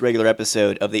first regular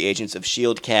episode of the Agents of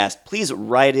S.H.I.E.L.D. cast. Please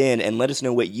write in and let us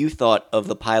know what you thought of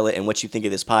the pilot and what you think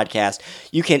of this podcast.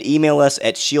 You can email us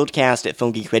at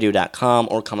shieldcast@filmgeekradio.com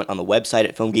or comment on the website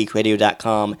at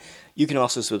filmgeekradio.com. You can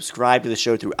also subscribe to the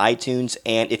show through iTunes,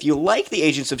 and if you like the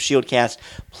Agents of S.H.I.E.L.D. cast,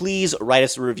 please write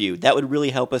us a review. That would really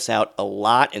help us out a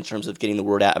lot in terms of getting the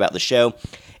word out about the show.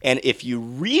 And if you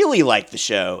really like the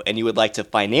show and you would like to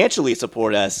financially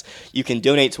support us, you can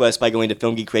donate to us by going to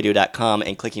filmgeekradio.com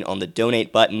and clicking on the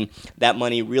donate button. That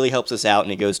money really helps us out,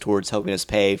 and it goes towards helping us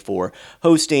pay for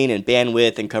hosting and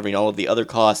bandwidth and covering all of the other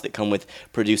costs that come with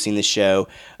producing the show.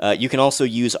 You can also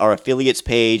use our affiliates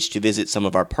page to visit some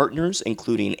of our partners,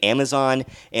 including Amazon,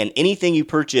 and anything you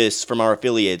purchase from our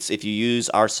affiliates, if you use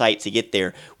our site to get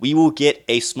there, we will get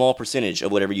a small percentage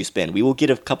of whatever you spend. We will get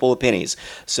a couple of pennies.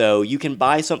 So you can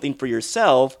buy something for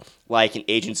yourself, like an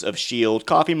Agents of S.H.I.E.L.D.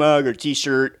 coffee mug or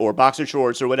t-shirt or boxer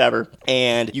shorts or whatever,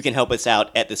 and you can help us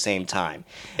out at the same time.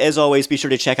 As always, be sure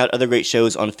to check out other great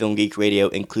shows on Film Geek Radio,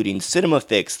 including Cinema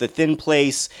Fix, The Thin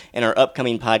Place, and our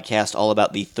upcoming podcast all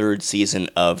about the 3rd season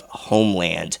of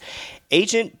Homeland.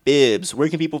 Agent Bibbs, where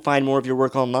can people find more of your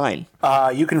work online?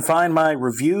 You can find my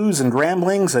reviews and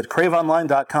ramblings at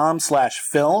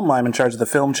craveonline.com/film. I'm in charge of the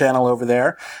film channel over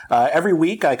there. Every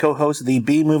week I co-host the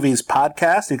B-Movies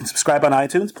podcast. You can subscribe on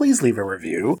iTunes. Please leave a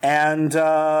review. And,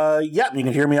 you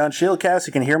can hear me on Shieldcast.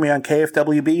 You can hear me on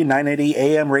KFWB 980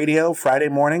 AM radio Friday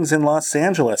mornings in Los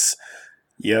Angeles.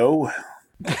 Yo.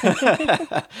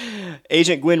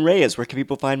 Agent Gwen Reyes, where can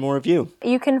people find more of you?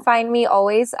 You can find me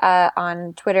always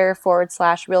on Twitter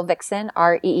 /ReelVixen,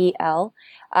 REEL,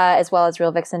 as well as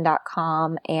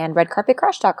ReelVixen.com and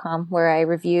RedCarpetCrush.com, where I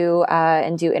review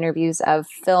and do interviews of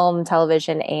film,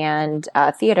 television, and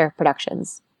theater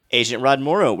productions. Agent Rod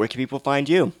Morrow, where can people find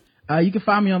you? You can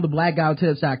find me on the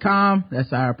blackguywtips.com.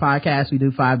 That's our podcast we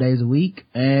do 5 days a week.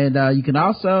 And you can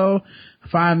also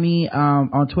find me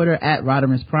on Twitter at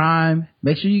Rodimus Prime.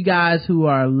 Make sure you guys who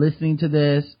are listening to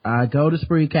this go to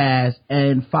Spreecast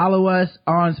and follow us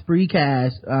on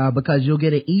Spreecast because you'll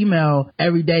get an email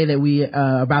every day that we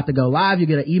are about to go live. You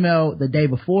get an email the day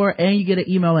before, and you get an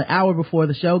email an hour before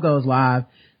the show goes live.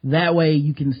 That way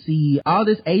you can see all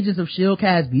this Agents of S.H.I.E.L.D.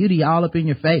 cast beauty all up in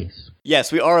your face.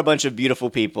 Yes, we are a bunch of beautiful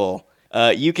people.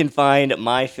 You can find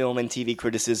my film and TV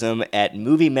criticism at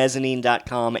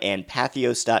moviemezzanine.com and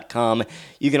pathos.com.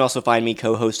 You can also find me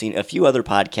co-hosting a few other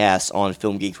podcasts on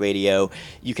Film Geek Radio.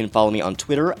 You can follow me on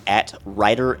Twitter at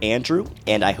WriterAndrew,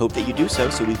 and I hope that you do so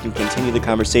we can continue the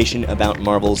conversation about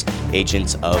Marvel's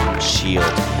Agents of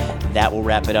S.H.I.E.L.D. That will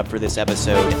wrap it up for this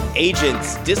episode.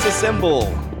 Agents,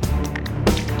 disassemble!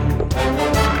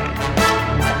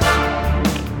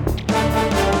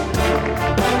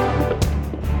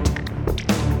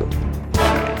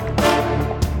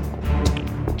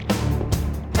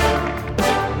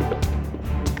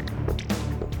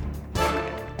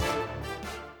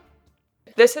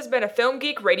 This has been a Film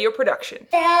Geek Radio production.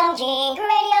 Film Geek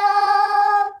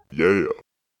Radio! Yeah.